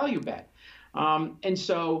relative value bet. And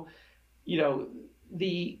so,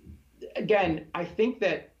 again, I think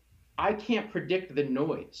that I can't predict the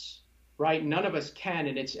noise, right? None of us can.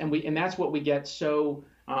 And that's what we get. So,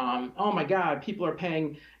 oh my God, people are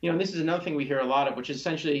paying, and this is another thing we hear a lot of, which is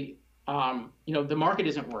essentially, the market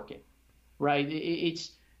isn't working, right?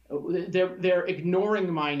 They're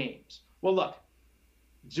ignoring my names. Well, look,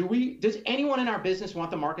 does anyone in our business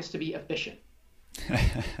want the markets to be efficient?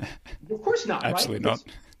 Of course not. Absolutely right? not.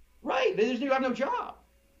 Right. You have no job.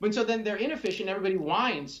 But so then they're inefficient. Everybody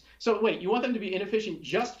whines. So wait, you want them to be inefficient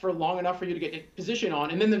just for long enough for you to get a position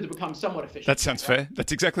on, and then them to become somewhat efficient. That sounds fair.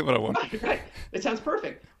 That's exactly what I want. Right. It sounds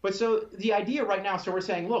perfect. But so the idea right now, so we're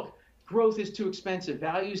saying, look, growth is too expensive.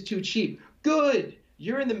 Value is too cheap. Good.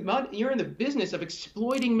 You're in the business of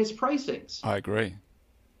exploiting mispricings. I agree.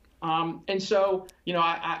 And so,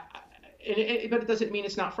 but it doesn't mean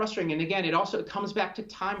it's not frustrating. And again, it comes back to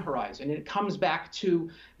time horizon, and it comes back to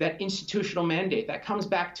that institutional mandate. That comes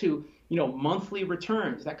back to, monthly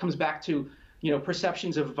returns. That comes back to,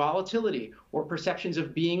 perceptions of volatility or perceptions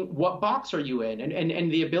of being, what box are you in?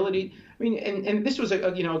 And the ability, and this was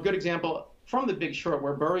a good example from The Big Short,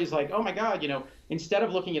 where Burry's like, oh my God, instead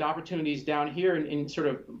of looking at opportunities down here in sort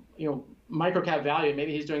of, microcap value,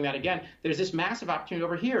 maybe he's doing that again, there's this massive opportunity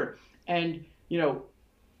over here. And,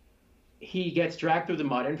 he gets dragged through the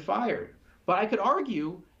mud and fired. But I could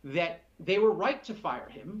argue that they were right to fire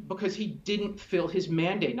him because he didn't fill his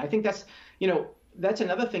mandate. And I think that's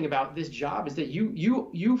another thing about this job, is that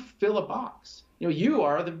you fill a box. You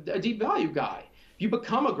are a deep value guy. You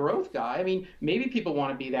become a growth guy. Maybe people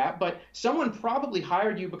want to be that, but someone probably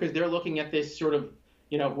hired you because they're looking at this sort of,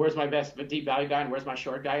 where's my best deep value guy and where's my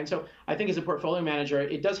short guy? And so I think as a portfolio manager,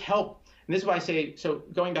 it does help. And this is why I say, so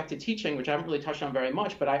going back to teaching, which I haven't really touched on very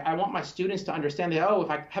much, but I want my students to understand that,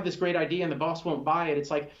 if I have this great idea and the boss won't buy it,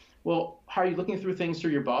 it's like, well, how are you looking through things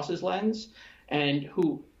through your boss's lens, and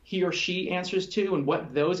who he or she answers to, and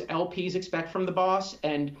what those LPs expect from the boss?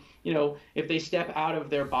 And, if they step out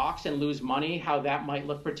of their box and lose money, how that might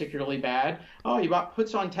look particularly bad. Oh, you bought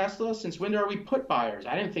puts on Tesla? Since when are we put buyers?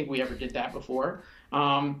 I didn't think we ever did that before.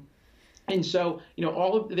 And so,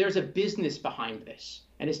 there's a business behind this,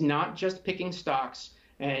 and it's not just picking stocks,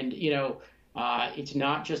 and, it's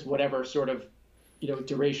not just whatever sort of,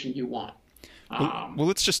 duration you want. Well,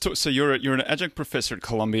 let's just talk. So you're an adjunct professor at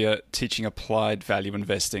Columbia teaching applied value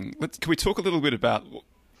investing. Can we talk a little bit about?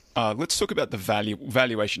 Let's talk about the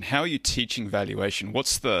valuation. How are you teaching valuation?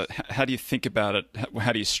 How do you think about it?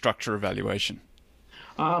 How do you structure a valuation?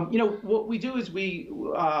 What we do is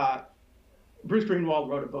Bruce Greenwald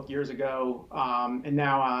wrote a book years ago, and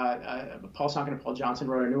now Paul Sonkin and Paul Johnson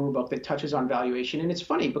wrote a newer book that touches on valuation. And it's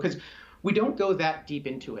funny because we don't go that deep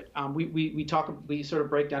into it. We sort of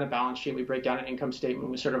break down a balance sheet, we break down an income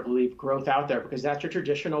statement, we sort of leave growth out there because that's your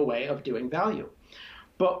traditional way of doing value.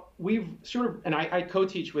 But we've sort of, and I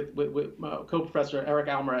co-teach with co-professor Eric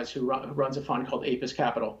Alvarez, who runs a fund called Apis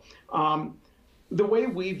Capital. The way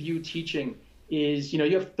we view teaching is,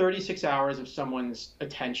 you have 36 hours of someone's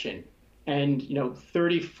attention. And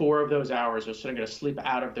 34 of those hours are sort of going to sleep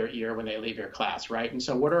out of their ear when they leave your class, right? And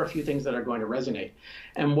so what are a few things that are going to resonate?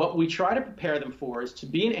 And what we try to prepare them for is to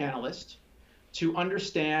be an analyst, to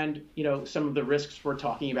understand, some of the risks we're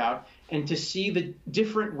talking about, and to see the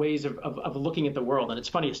different ways of looking at the world. And it's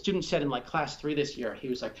funny, a student said in like class 3 this year, he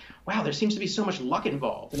was like, wow, there seems to be so much luck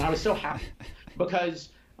involved. And I was so happy because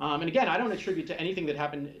and again, I don't attribute to anything that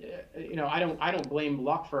happened. I don't blame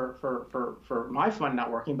luck for my fund not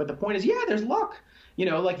working. But the point is, yeah, there's luck.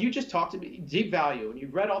 Like you just talked to me, deep value, and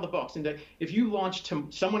you've read all the books. And if you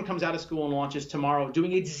someone comes out of school and launches tomorrow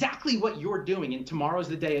doing exactly what you're doing, and tomorrow's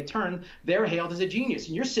the day it turned, they're hailed as a genius.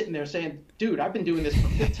 And you're sitting there saying, dude, I've been doing this for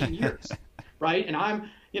 15 years, right? And I'm,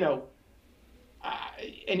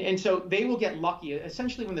 and so they will get lucky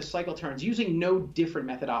essentially when the cycle turns using no different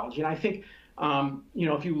methodology. And I think,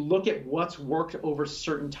 if you look at what's worked over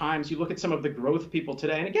certain times, you look at some of the growth people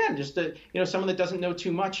today, and again, just someone that doesn't know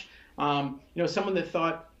too much, someone that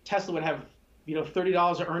thought Tesla would have,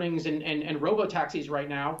 $30 of earnings and robo-taxis right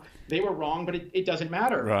now, they were wrong, but it doesn't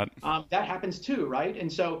matter. Right. That happens too, right?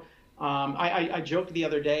 And so I joked the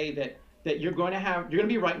other day that you're going to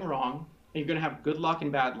be right and wrong, and you're going to have good luck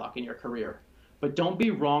and bad luck in your career, but don't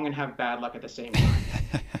be wrong and have bad luck at the same time.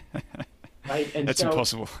 Right? And that's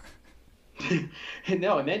impossible.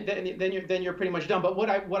 No, and then you're pretty much done. But what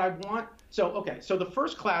I want, so the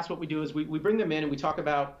first class, what we do is we bring them in and we talk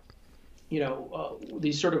about,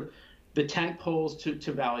 these sort of the tent poles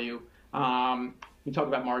to value. We talk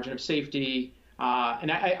about margin of safety,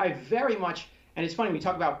 and I very much, and it's funny, we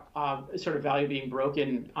talk about sort of value being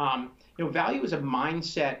broken. Value is a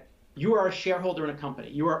mindset. You are a shareholder in a company.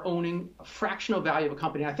 You are owning a fractional value of a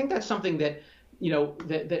company. And I think that's something that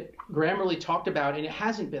that Graham really talked about, and it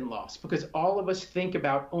hasn't been lost because all of us think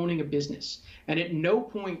about owning a business. And at no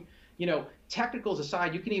point, technicals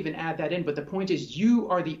aside, you can even add that in. But the point is, you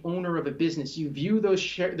are the owner of a business. You view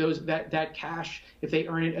that cash, if they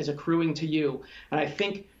earn it, as accruing to you. And I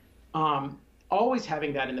think always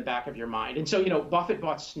having that in the back of your mind. And so, Buffett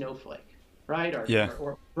bought Snowflake, right?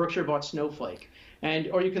 Or Berkshire bought Snowflake.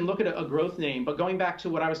 Or you can look at a growth name, but going back to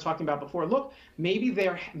what I was talking about before, look, maybe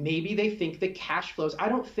they think that cash flows. I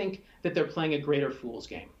don't think that they're playing a greater fool's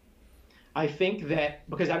game. I think that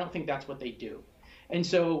because I don't think that's what they do. And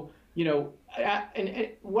so, and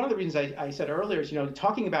one of the reasons I said earlier is,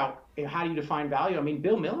 talking about how do you define value. I mean,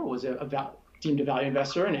 Bill Miller was a deemed a value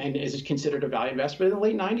investor and is considered a value investor. But in the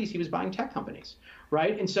late 90s, he was buying tech companies,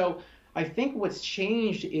 right? And so I think what's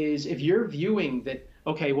changed is if you're viewing that,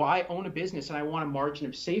 okay, well, I own a business and I want a margin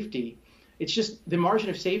of safety, it's just the margin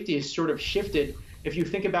of safety is sort of shifted. If you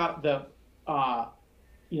think about the,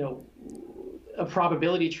 a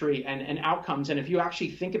probability tree and outcomes, and if you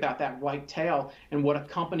actually think about that white tail and what a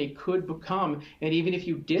company could become, and even if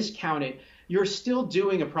you discount it, you're still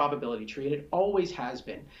doing a probability tree, and it always has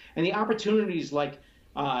been. And the opportunities like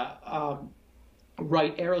Wright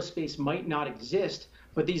Aerospace might not exist,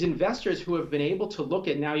 but these investors who have been able to look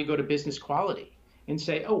at, now you go to business quality and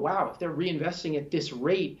say, oh, wow, if they're reinvesting at this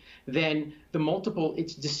rate, then the multiple,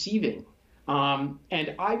 it's deceiving. And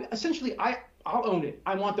I'll own it.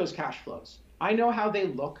 I want those cash flows. I know how they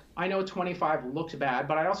look. I know 25 looks bad,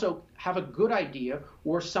 but I also have a good idea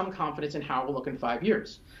or some confidence in how it will look in 5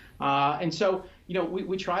 years. And so,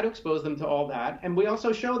 we try to expose them to all that. And we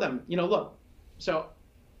also show them, look, so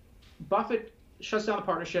Buffett shuts down the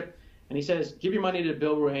partnership and he says, give your money to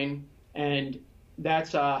Bill Ruane, and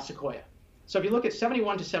that's Sequoia. So if you look at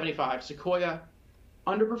 71 to 75, Sequoia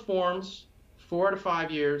underperforms 4 out of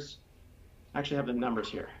 5 years. I actually have the numbers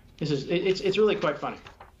here. It's really quite funny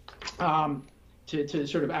to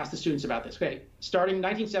sort of ask the students about this. Okay, starting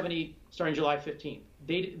 1970, starting July 15th,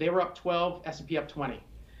 they were up 12, S&P up 20.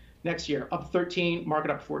 Next year, up 13,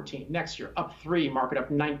 market up 14. Next year, up 3, market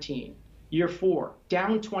up 19. Year 4,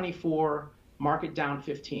 down 24, market down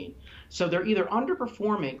 15. So they're either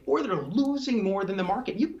underperforming or they're losing more than the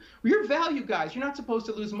market. Your value guys, you're not supposed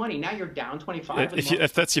to lose money. Now you're down 25.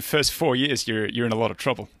 If that's your first 4 years, you're in a lot of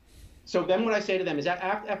trouble. So then what I say to them is that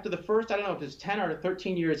after the first, I don't know if it's 10 or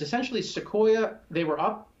 13 years, essentially Sequoia, they were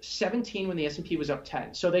up 17 when the S&P was up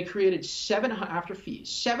 10. So they created after fees,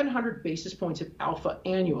 700 basis points of alpha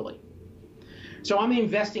annually. So I'm the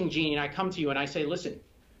investing genie, and I come to you and I say, listen,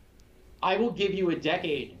 I will give you a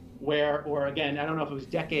decade or again, I don't know if it was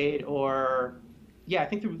decade or, I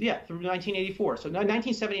think through 1984. So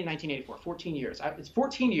 1970 and 1984, 14 years. It's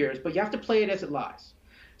 14 years, but you have to play it as it lies.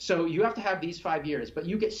 So you have to have these 5 years, but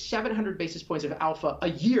you get 700 basis points of alpha a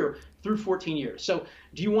year through 14 years. So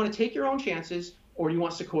do you want to take your own chances, or do you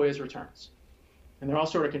want Sequoia's returns? And they're all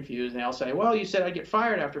sort of confused. And they all say, well, you said I'd get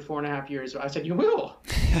fired after 4.5 years. I said, you will.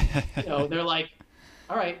 They're like,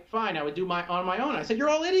 all right, fine, I would do on my own. I said, you're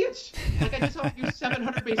all idiots. Like, I just offered you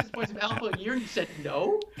 700 basis points of alpha a year, and you said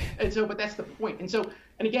no. And so, but that's the point. And so,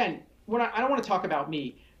 and again, I don't want to talk about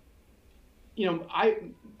me.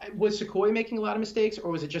 Was Sequoia making a lot of mistakes,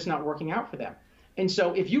 or was it just not working out for them? And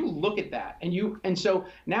so if you look at that, and so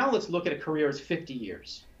now let's look at a career as 50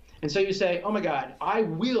 years. And so you say, oh my God, I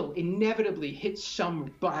will inevitably hit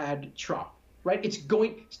some bad trough, right?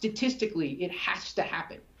 Statistically, it has to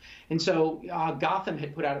happen. And so Gotham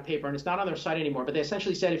had put out a paper, and it's not on their site anymore, but they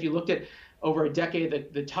essentially said if you looked at over a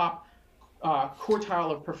decade, the top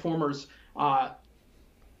quartile of performers, a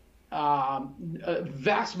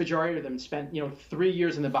vast majority of them spent 3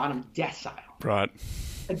 years in the bottom decile. Right.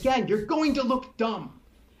 Again, you're going to look dumb,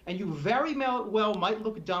 and you very well might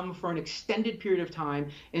look dumb for an extended period of time,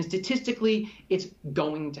 and statistically it's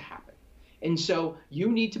going to happen. And so you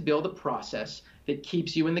need to build a process that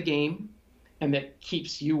keeps you in the game and that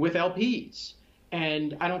keeps you with LPs.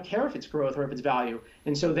 And I don't care if it's growth or if it's value.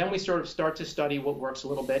 And so then we sort of start to study what works a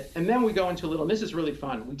little bit, and then we go into and this is really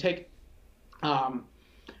fun. We take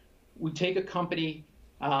a company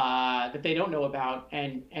that they don't know about,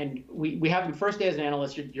 and we have them first day as an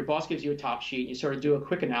analyst. Your boss gives you a top sheet, and you sort of do a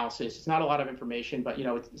quick analysis. It's not a lot of information, but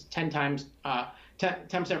it's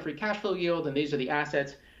 10% free cash flow yield, and these are the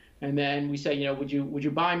assets. And then we say, would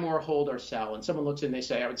you buy more, hold, or sell? And someone looks in and they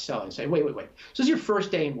say, I would sell. And say, wait. So this is your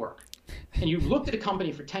first day in work, and you looked at a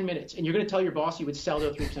company for 10 minutes, and you're going to tell your boss you would sell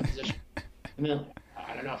their 3% position. And then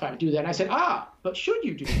I don't know if I would do that. And I said, but should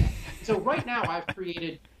you do that? So right now I've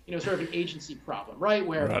created sort of an agency problem, right?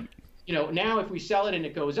 Where, now if we sell it and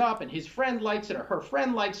it goes up and his friend likes it or her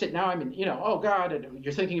friend likes it, now I'm in, oh God, and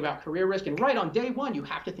you're thinking about career risk. And right on day one, you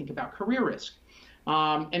have to think about career risk.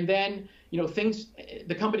 And then,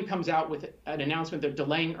 the company comes out with an announcement they're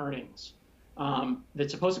delaying earnings.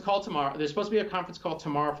 That's supposed to call tomorrow. There's supposed to be a conference call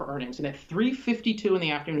tomorrow for earnings. And at 3:52 in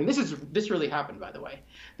the afternoon, this really happened, by the way,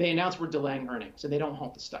 they announced we're delaying earnings, and they don't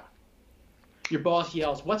halt the stock. Your boss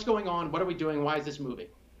yells, what's going on? What are we doing? Why is this moving?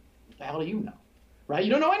 The hell do you know, right? You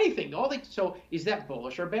don't know anything. So is that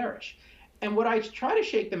bullish or bearish? And what I try to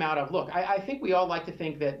shake them out of, look, I think we all like to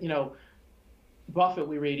think that, Buffett,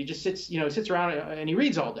 we read, he just sits around and he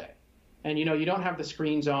reads all day. And, you don't have the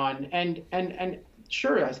screens on. And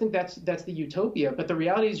sure, I think that's the utopia. But the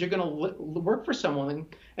reality is you're going to work for someone,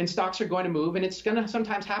 and stocks are going to move, and it's going to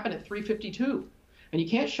sometimes happen at 3:52. And you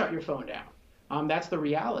can't shut your phone down. That's the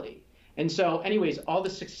reality. And so, anyways, all the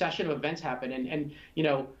succession of events happen, and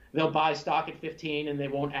they'll buy stock at 15 and they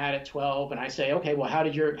won't add at 12. And I say, okay, well, how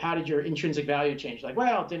did your intrinsic value change? Like,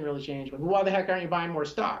 well, it didn't really change. But why the heck aren't you buying more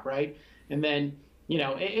stock, right? And then,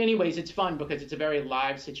 anyways, it's fun because it's a very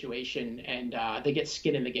live situation, and they get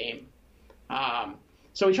skin in the game.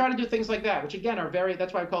 So we try to do things like that, which again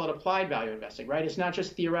that's why I call it applied value investing, right? It's not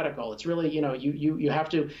just theoretical. It's really, you have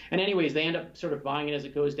to, and anyways, they end up sort of buying it as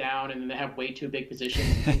it goes down, and then they have way too big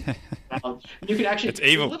positions. You can actually, it's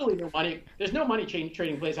evil. Literally no money. There's no money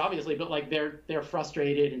trading place, obviously, but like they're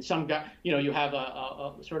frustrated, and some guy, you have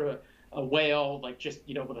a sort of a whale, like just,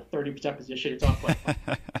 with a 30% position, it's off.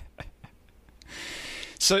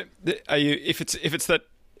 So are you, if it's the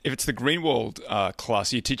Greenwald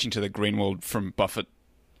class, you're teaching to the Greenwald from Buffett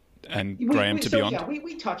and Graham to beyond? Yeah,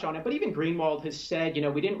 we touch on it, but even Greenwald has said,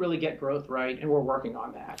 we didn't really get growth right, and we're working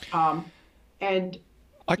on that. And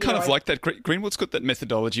I kind of like that. Greenwald's got that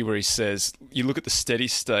methodology where he says you look at the steady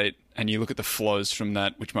state and you look at the flows from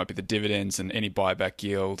that, which might be the dividends and any buyback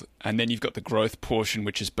yield, and then you've got the growth portion,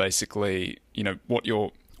 which is basically what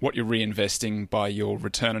you're reinvesting by your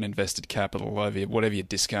return on invested capital over whatever your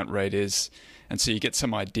discount rate is, and so you get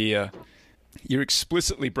some idea. You're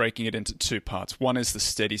explicitly breaking it into two parts. One is the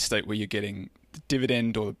steady state where you're getting the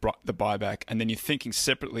dividend or the buyback, and then you're thinking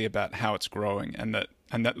separately about how it's growing, and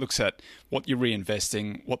that looks at what you're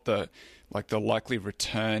reinvesting, what the likely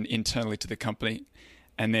return internally to the company,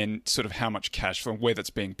 and then sort of how much cash flow and where that's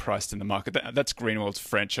being priced in the market. That's Greenwald's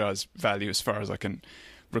franchise value as far as I can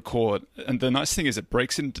record. And the nice thing is it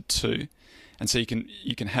breaks it into two. And so you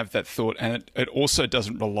can have that thought, and it also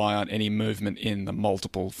doesn't rely on any movement in the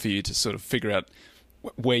multiple for you to sort of figure out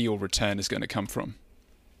where your return is going to come from.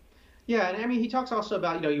 Yeah, and I mean, he talks also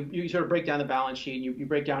about, you sort of break down the balance sheet, and you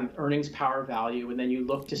break down earnings power value, and then you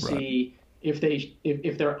look to see if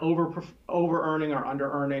they're over earning or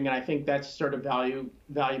under earning, and I think that's sort of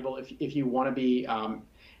valuable if you want to be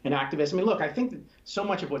an activist. I mean, look, I think that so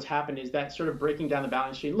much of what's happened is that sort of breaking down the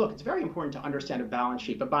balance sheet. Look, it's very important to understand a balance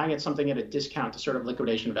sheet, but buying something at a discount to sort of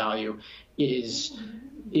liquidation value is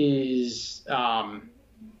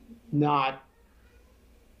not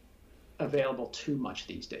available too much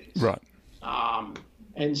these days. Right.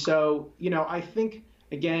 And so, I think,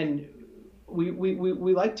 again,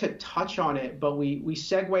 we like to touch on it, but we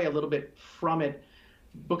segue a little bit from it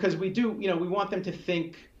because we do, we want them to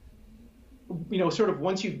think, sort of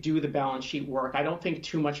once you do the balance sheet work, I don't think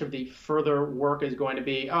too much of the further work is going to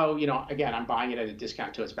be, again, I'm buying it at a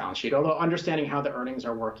discount to its balance sheet. Although understanding how the earnings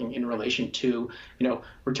are working in relation to,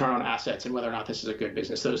 return on assets and whether or not this is a good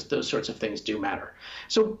business, those sorts of things do matter.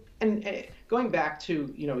 So, and going back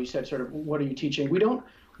to, you said sort of, what are you teaching?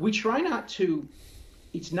 We try not to.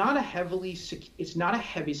 It's not a heavy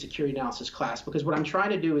security analysis class, because what I'm trying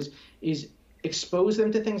to do is expose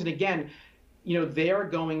them to things. And again, they are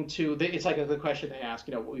going to, it's like the question they ask,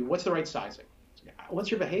 what's the right sizing?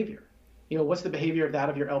 What's your behavior? What's the behavior of that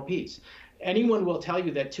of your LPs? Anyone will tell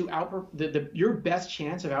you that your best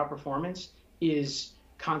chance of outperformance is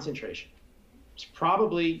concentration. It's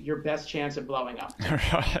probably your best chance of blowing up.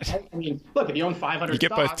 Right. I mean, look, if you own 500 you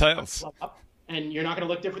get stocks, both tails. And you're not going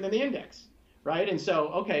to look different than the index, right? And so,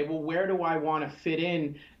 okay, well, where do I want to fit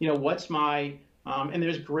in? What's my, and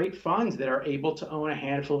there's great funds that are able to own a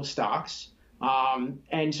handful of stocks.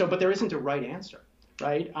 And so, but there isn't a right answer,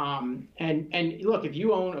 right? And look, if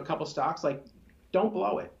you own a couple stocks, like, don't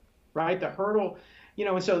blow it, right? The hurdle,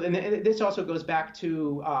 and so, and this also goes back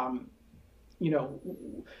to,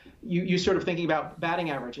 you sort of thinking about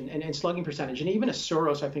batting average and slugging percentage. And even a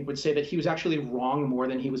Soros, I think, would say that he was actually wrong more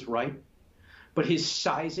than he was right. But his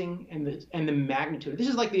sizing and the magnitude. This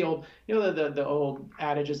is like the old, the old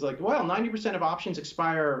adage is like, well, 90% of options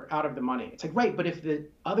expire out of the money. It's like, right, but if the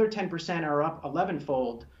other 10% are up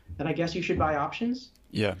 11-fold, then I guess you should buy options.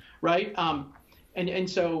 Yeah. Right. And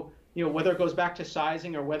so, whether it goes back to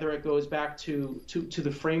sizing or whether it goes back to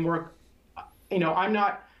the framework,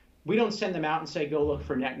 we don't send them out and say, go look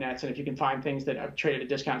for nets. And if you can find things that have traded at a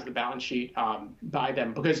discount to the balance sheet, buy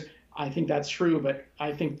them, because I think that's true, but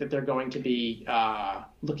I think that they're going to be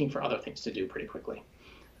looking for other things to do pretty quickly.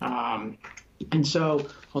 And so,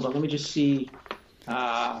 hold on, let me just see.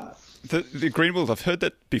 The Greenwald, I've heard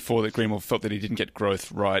that before, that Greenwald felt that he didn't get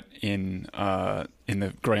growth right in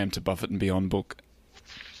the Graham to Buffett and Beyond book.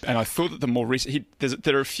 And I thought that the more recent,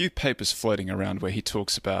 there are a few papers floating around where he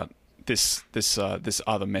talks about this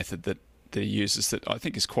other method that he uses that I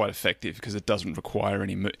think is quite effective, because it doesn't require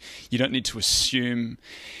any. You don't need to assume.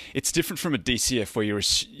 It's different from a DCF where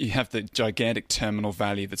you have the gigantic terminal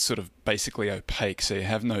value that's sort of basically opaque, so you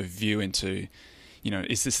have no view into,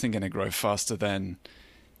 is this thing going to grow faster than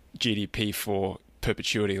GDP for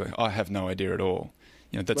perpetuity? Like, I have no idea at all.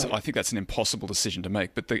 That's Right. I think that's an impossible decision to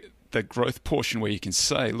make. But the growth portion where you can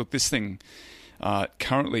say, look, this thing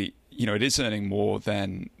currently, it is earning more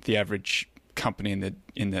than the average company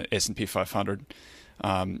in the S&P 500.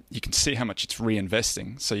 You can see how much it's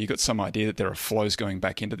reinvesting. So you've got some idea that there are flows going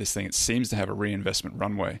back into this thing. It seems to have a reinvestment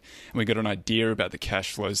runway. And we've got an idea about the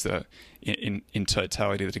cash flows that are in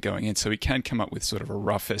totality that are going in. So we can come up with sort of a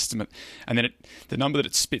rough estimate. And then the number that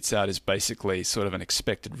it spits out is basically sort of an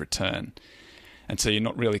expected return. And so you're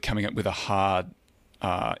not really coming up with a hard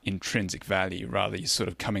intrinsic value. Rather, you're sort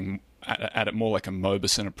of coming at it more like a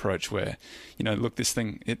Mobison approach where, look, this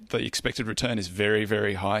thing, the expected return is very,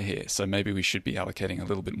 very high here. So maybe we should be allocating a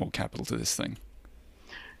little bit more capital to this thing.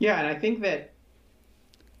 Yeah, and I think that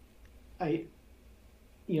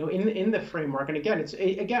in the framework, and again,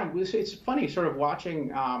 it's funny sort of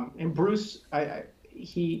watching, and Bruce, I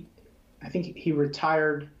think he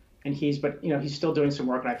retired and he's still doing some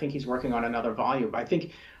work, and I think he's working on another volume. I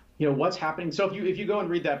think, what's happening. So if you go and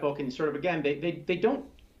read that book and sort of, again, they don't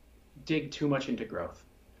dig too much into growth,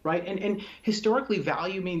 right? And historically,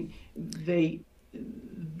 value,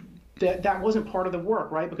 that wasn't part of the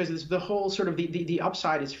work, right? Because it's the whole sort of the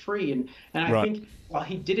upside is free, and I Right. think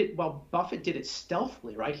while Buffett did it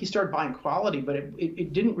stealthily, right? He started buying quality, but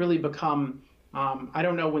it didn't really become. I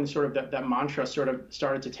don't know when sort of that mantra sort of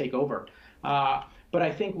started to take over, but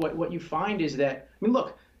I think what you find is that,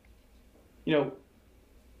 look,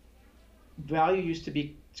 value used to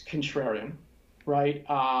be contrarian. Right.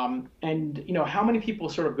 And how many people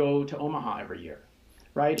sort of go to Omaha every year?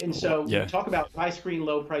 Right. And so Yeah. you talk about high screen,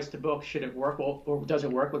 low price to book. Should it work? Well, or does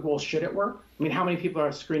it work? Like, well, should it work? How many people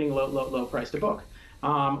are screening low price to book?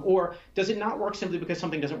 Or does it not work simply because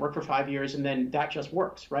something doesn't work for 5 years and then that just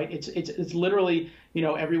works? Right. It's literally,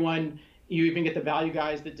 everyone, you even get the value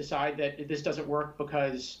guys that decide that this doesn't work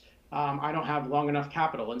because I don't have long enough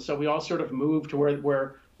capital. And so we all sort of move to where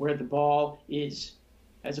the ball is,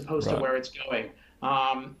 as opposed Right. to where it's going.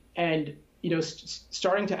 And,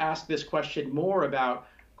 starting to ask this question more about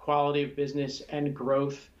quality of business and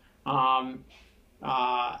growth,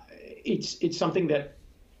 it's something that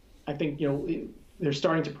I think, they're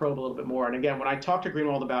starting to probe a little bit more. And again, when I talked to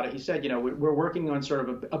Greenwald about it, he said, we're working on sort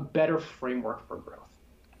of a better framework for growth.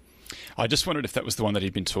 I just wondered if that was the one that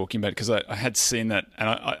he'd been talking about, because I had seen that, and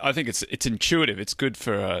I think it's intuitive. It's good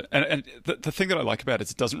for and the thing that I like about it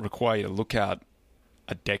is it doesn't require you to look out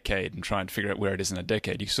a decade and try and figure out where it is in a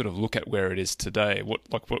decade. You sort of look at where it is today. What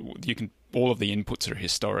you can, all of the inputs are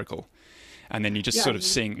historical, and then you're just sort of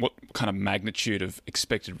seeing what kind of magnitude of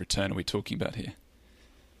expected return are we talking about here.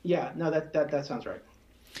 Yeah, no, that sounds right.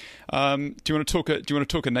 Do you want to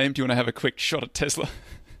talk a name? Do you want to have a quick shot at Tesla?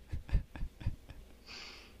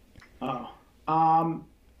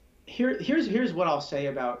 Here's what I'll say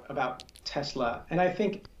about Tesla, and I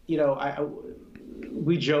think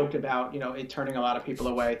we joked about it turning a lot of people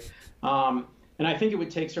away, and I think it would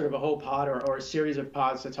take sort of a whole pod or a series of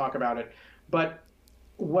pods to talk about it. But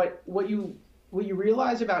what you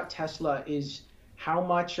realize about Tesla is how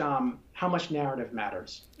much narrative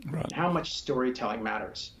matters, Right. and how much storytelling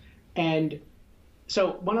matters. And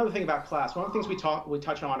so one other thing about class, one of the things we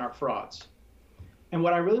touch on are frauds. And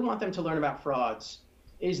what I really want them to learn about frauds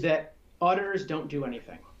is that auditors don't do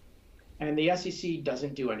anything, and the SEC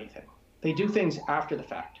doesn't do anything. They do things after the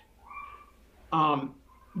fact.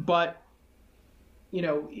 But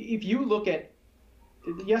if you look at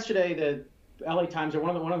yesterday, the LA Times or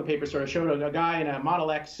one of the papers sort of showed a guy in a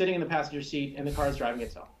Model X sitting in the passenger seat, and the car is driving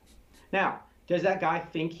itself. Now, does that guy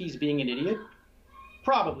think he's being an idiot?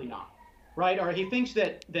 Probably not. Right? Or he thinks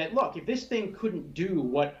that look, if this thing couldn't do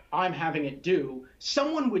what I'm having it do,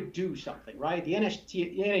 someone would do something, right? The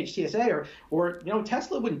NHTSA or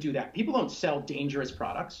Tesla wouldn't do that. People don't sell dangerous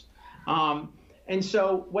products. And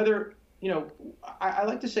so whether, I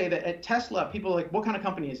like to say that at Tesla, people are like, what kind of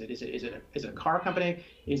company is it? Is it a car company?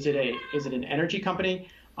 Is it an energy company?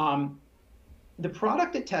 The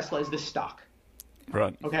product at Tesla is the stock.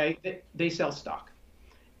 Right. Okay? They sell stock.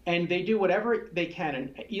 And they do whatever they can,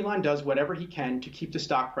 and Elon does whatever he can to keep the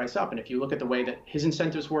stock price up. And if you look at the way that his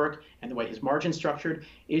incentives work and the way his margin's structured,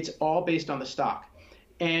 it's all based on the stock.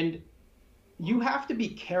 And you have to be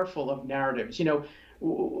careful of narratives.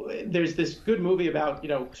 There's this good movie about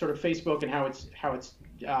sort of Facebook and how it's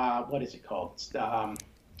what is it called? It's,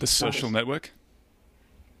 The Social Network.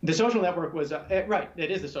 The Social Network was right. It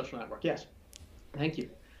is The Social Network. Yes, thank you.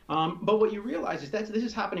 But what you realize is that this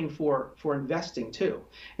is happening for investing too.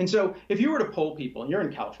 And so if you were to poll people, and you're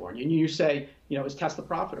in California, and you say, is Tesla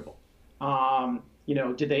profitable?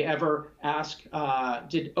 Did they ever ask,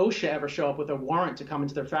 did OSHA ever show up with a warrant to come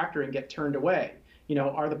into their factory and get turned away?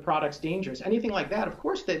 are the products dangerous? Anything like that. Of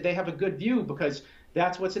course, they have a good view because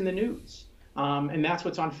that's what's in the news, and that's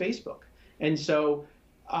what's on Facebook. And so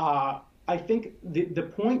I think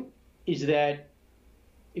the point is that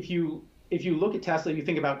if you look at Tesla, you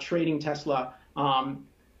think about trading Tesla,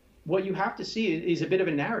 what you have to see is a bit of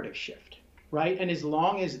a narrative shift, right? And as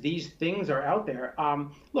long as these things are out there,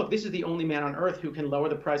 look, this is the only man on earth who can lower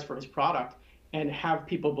the price for his product and have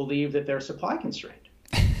people believe that they're supply constrained.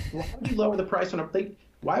 Why would you lower the price on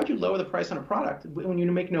a product when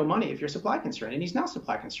you make no money if you're supply constrained? And he's not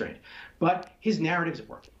supply constrained, but his narrative's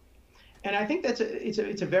working. And I think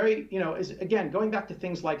it's a very, again, going back to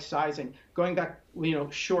things like sizing, going back,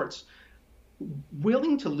 shorts,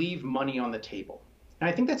 willing to leave money on the table. And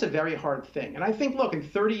I think that's a very hard thing. And I think, look, in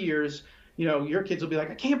 30 years, your kids will be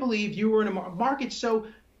like, I can't believe you were in a market so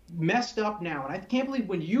messed up now. And I can't believe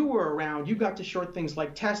when you were around, you got to short things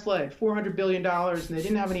like Tesla at $400 billion and they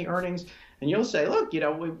didn't have any earnings. And you'll say, look,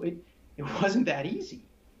 it wasn't that easy.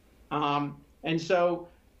 And so,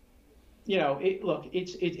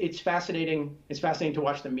 it's fascinating. It's fascinating to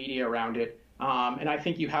watch the media around it. And I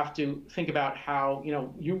think you have to think about how,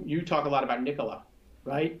 you talk a lot about Nikola,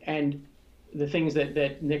 right? And the things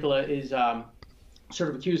that Nikola is sort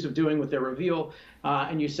of accused of doing with their reveal.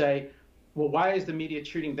 And you say, well, why is the media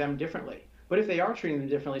treating them differently? But if they are treating them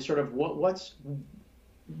differently, sort of what's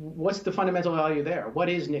the fundamental value there? What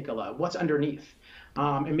is Nikola? What's underneath?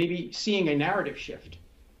 And maybe seeing a narrative shift,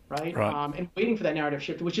 right? And waiting for that narrative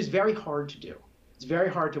shift, which is very hard to do. It's very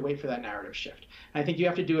hard to wait for that narrative shift. And I think you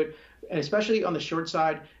have to do it, especially on the short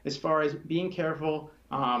side, as far as being careful,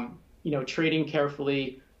 trading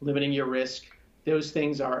carefully, limiting your risk. Those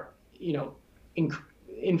things are,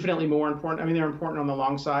 infinitely more important. I mean, they're important on the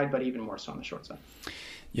long side, but even more so on the short side.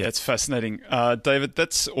 Yeah, it's fascinating. David,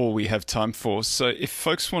 that's all we have time for. So if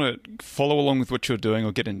folks want to follow along with what you're doing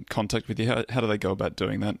or get in contact with you, how do they go about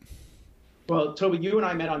doing that? Well, Toby, you and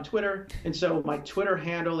I met on Twitter. And so my Twitter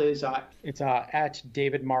handle is at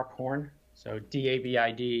David Mark Horn. So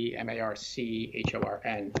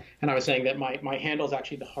DAVIDMARCHORN. And I was saying that my handle is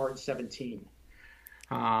actually the Hard 17.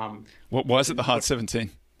 Why is it the Hard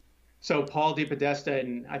 17? So Paul DePodesta,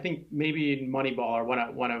 and I think maybe in Moneyball or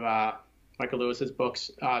one of Michael Lewis's books,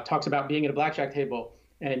 talks about being at a blackjack table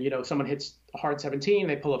and, someone hits a hard 17,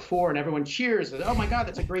 they pull a 4 and everyone cheers. Oh my God,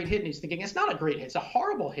 that's a great hit. And he's thinking, it's not a great hit. It's a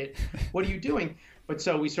horrible hit. What are you doing? But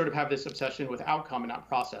so we sort of have this obsession with outcome and not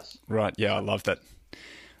process. Right. Yeah, I love that.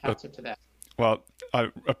 Hats up to that. Well, I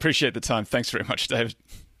appreciate the time. Thanks very much, David.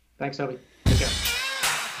 Thanks, Toby. Take care.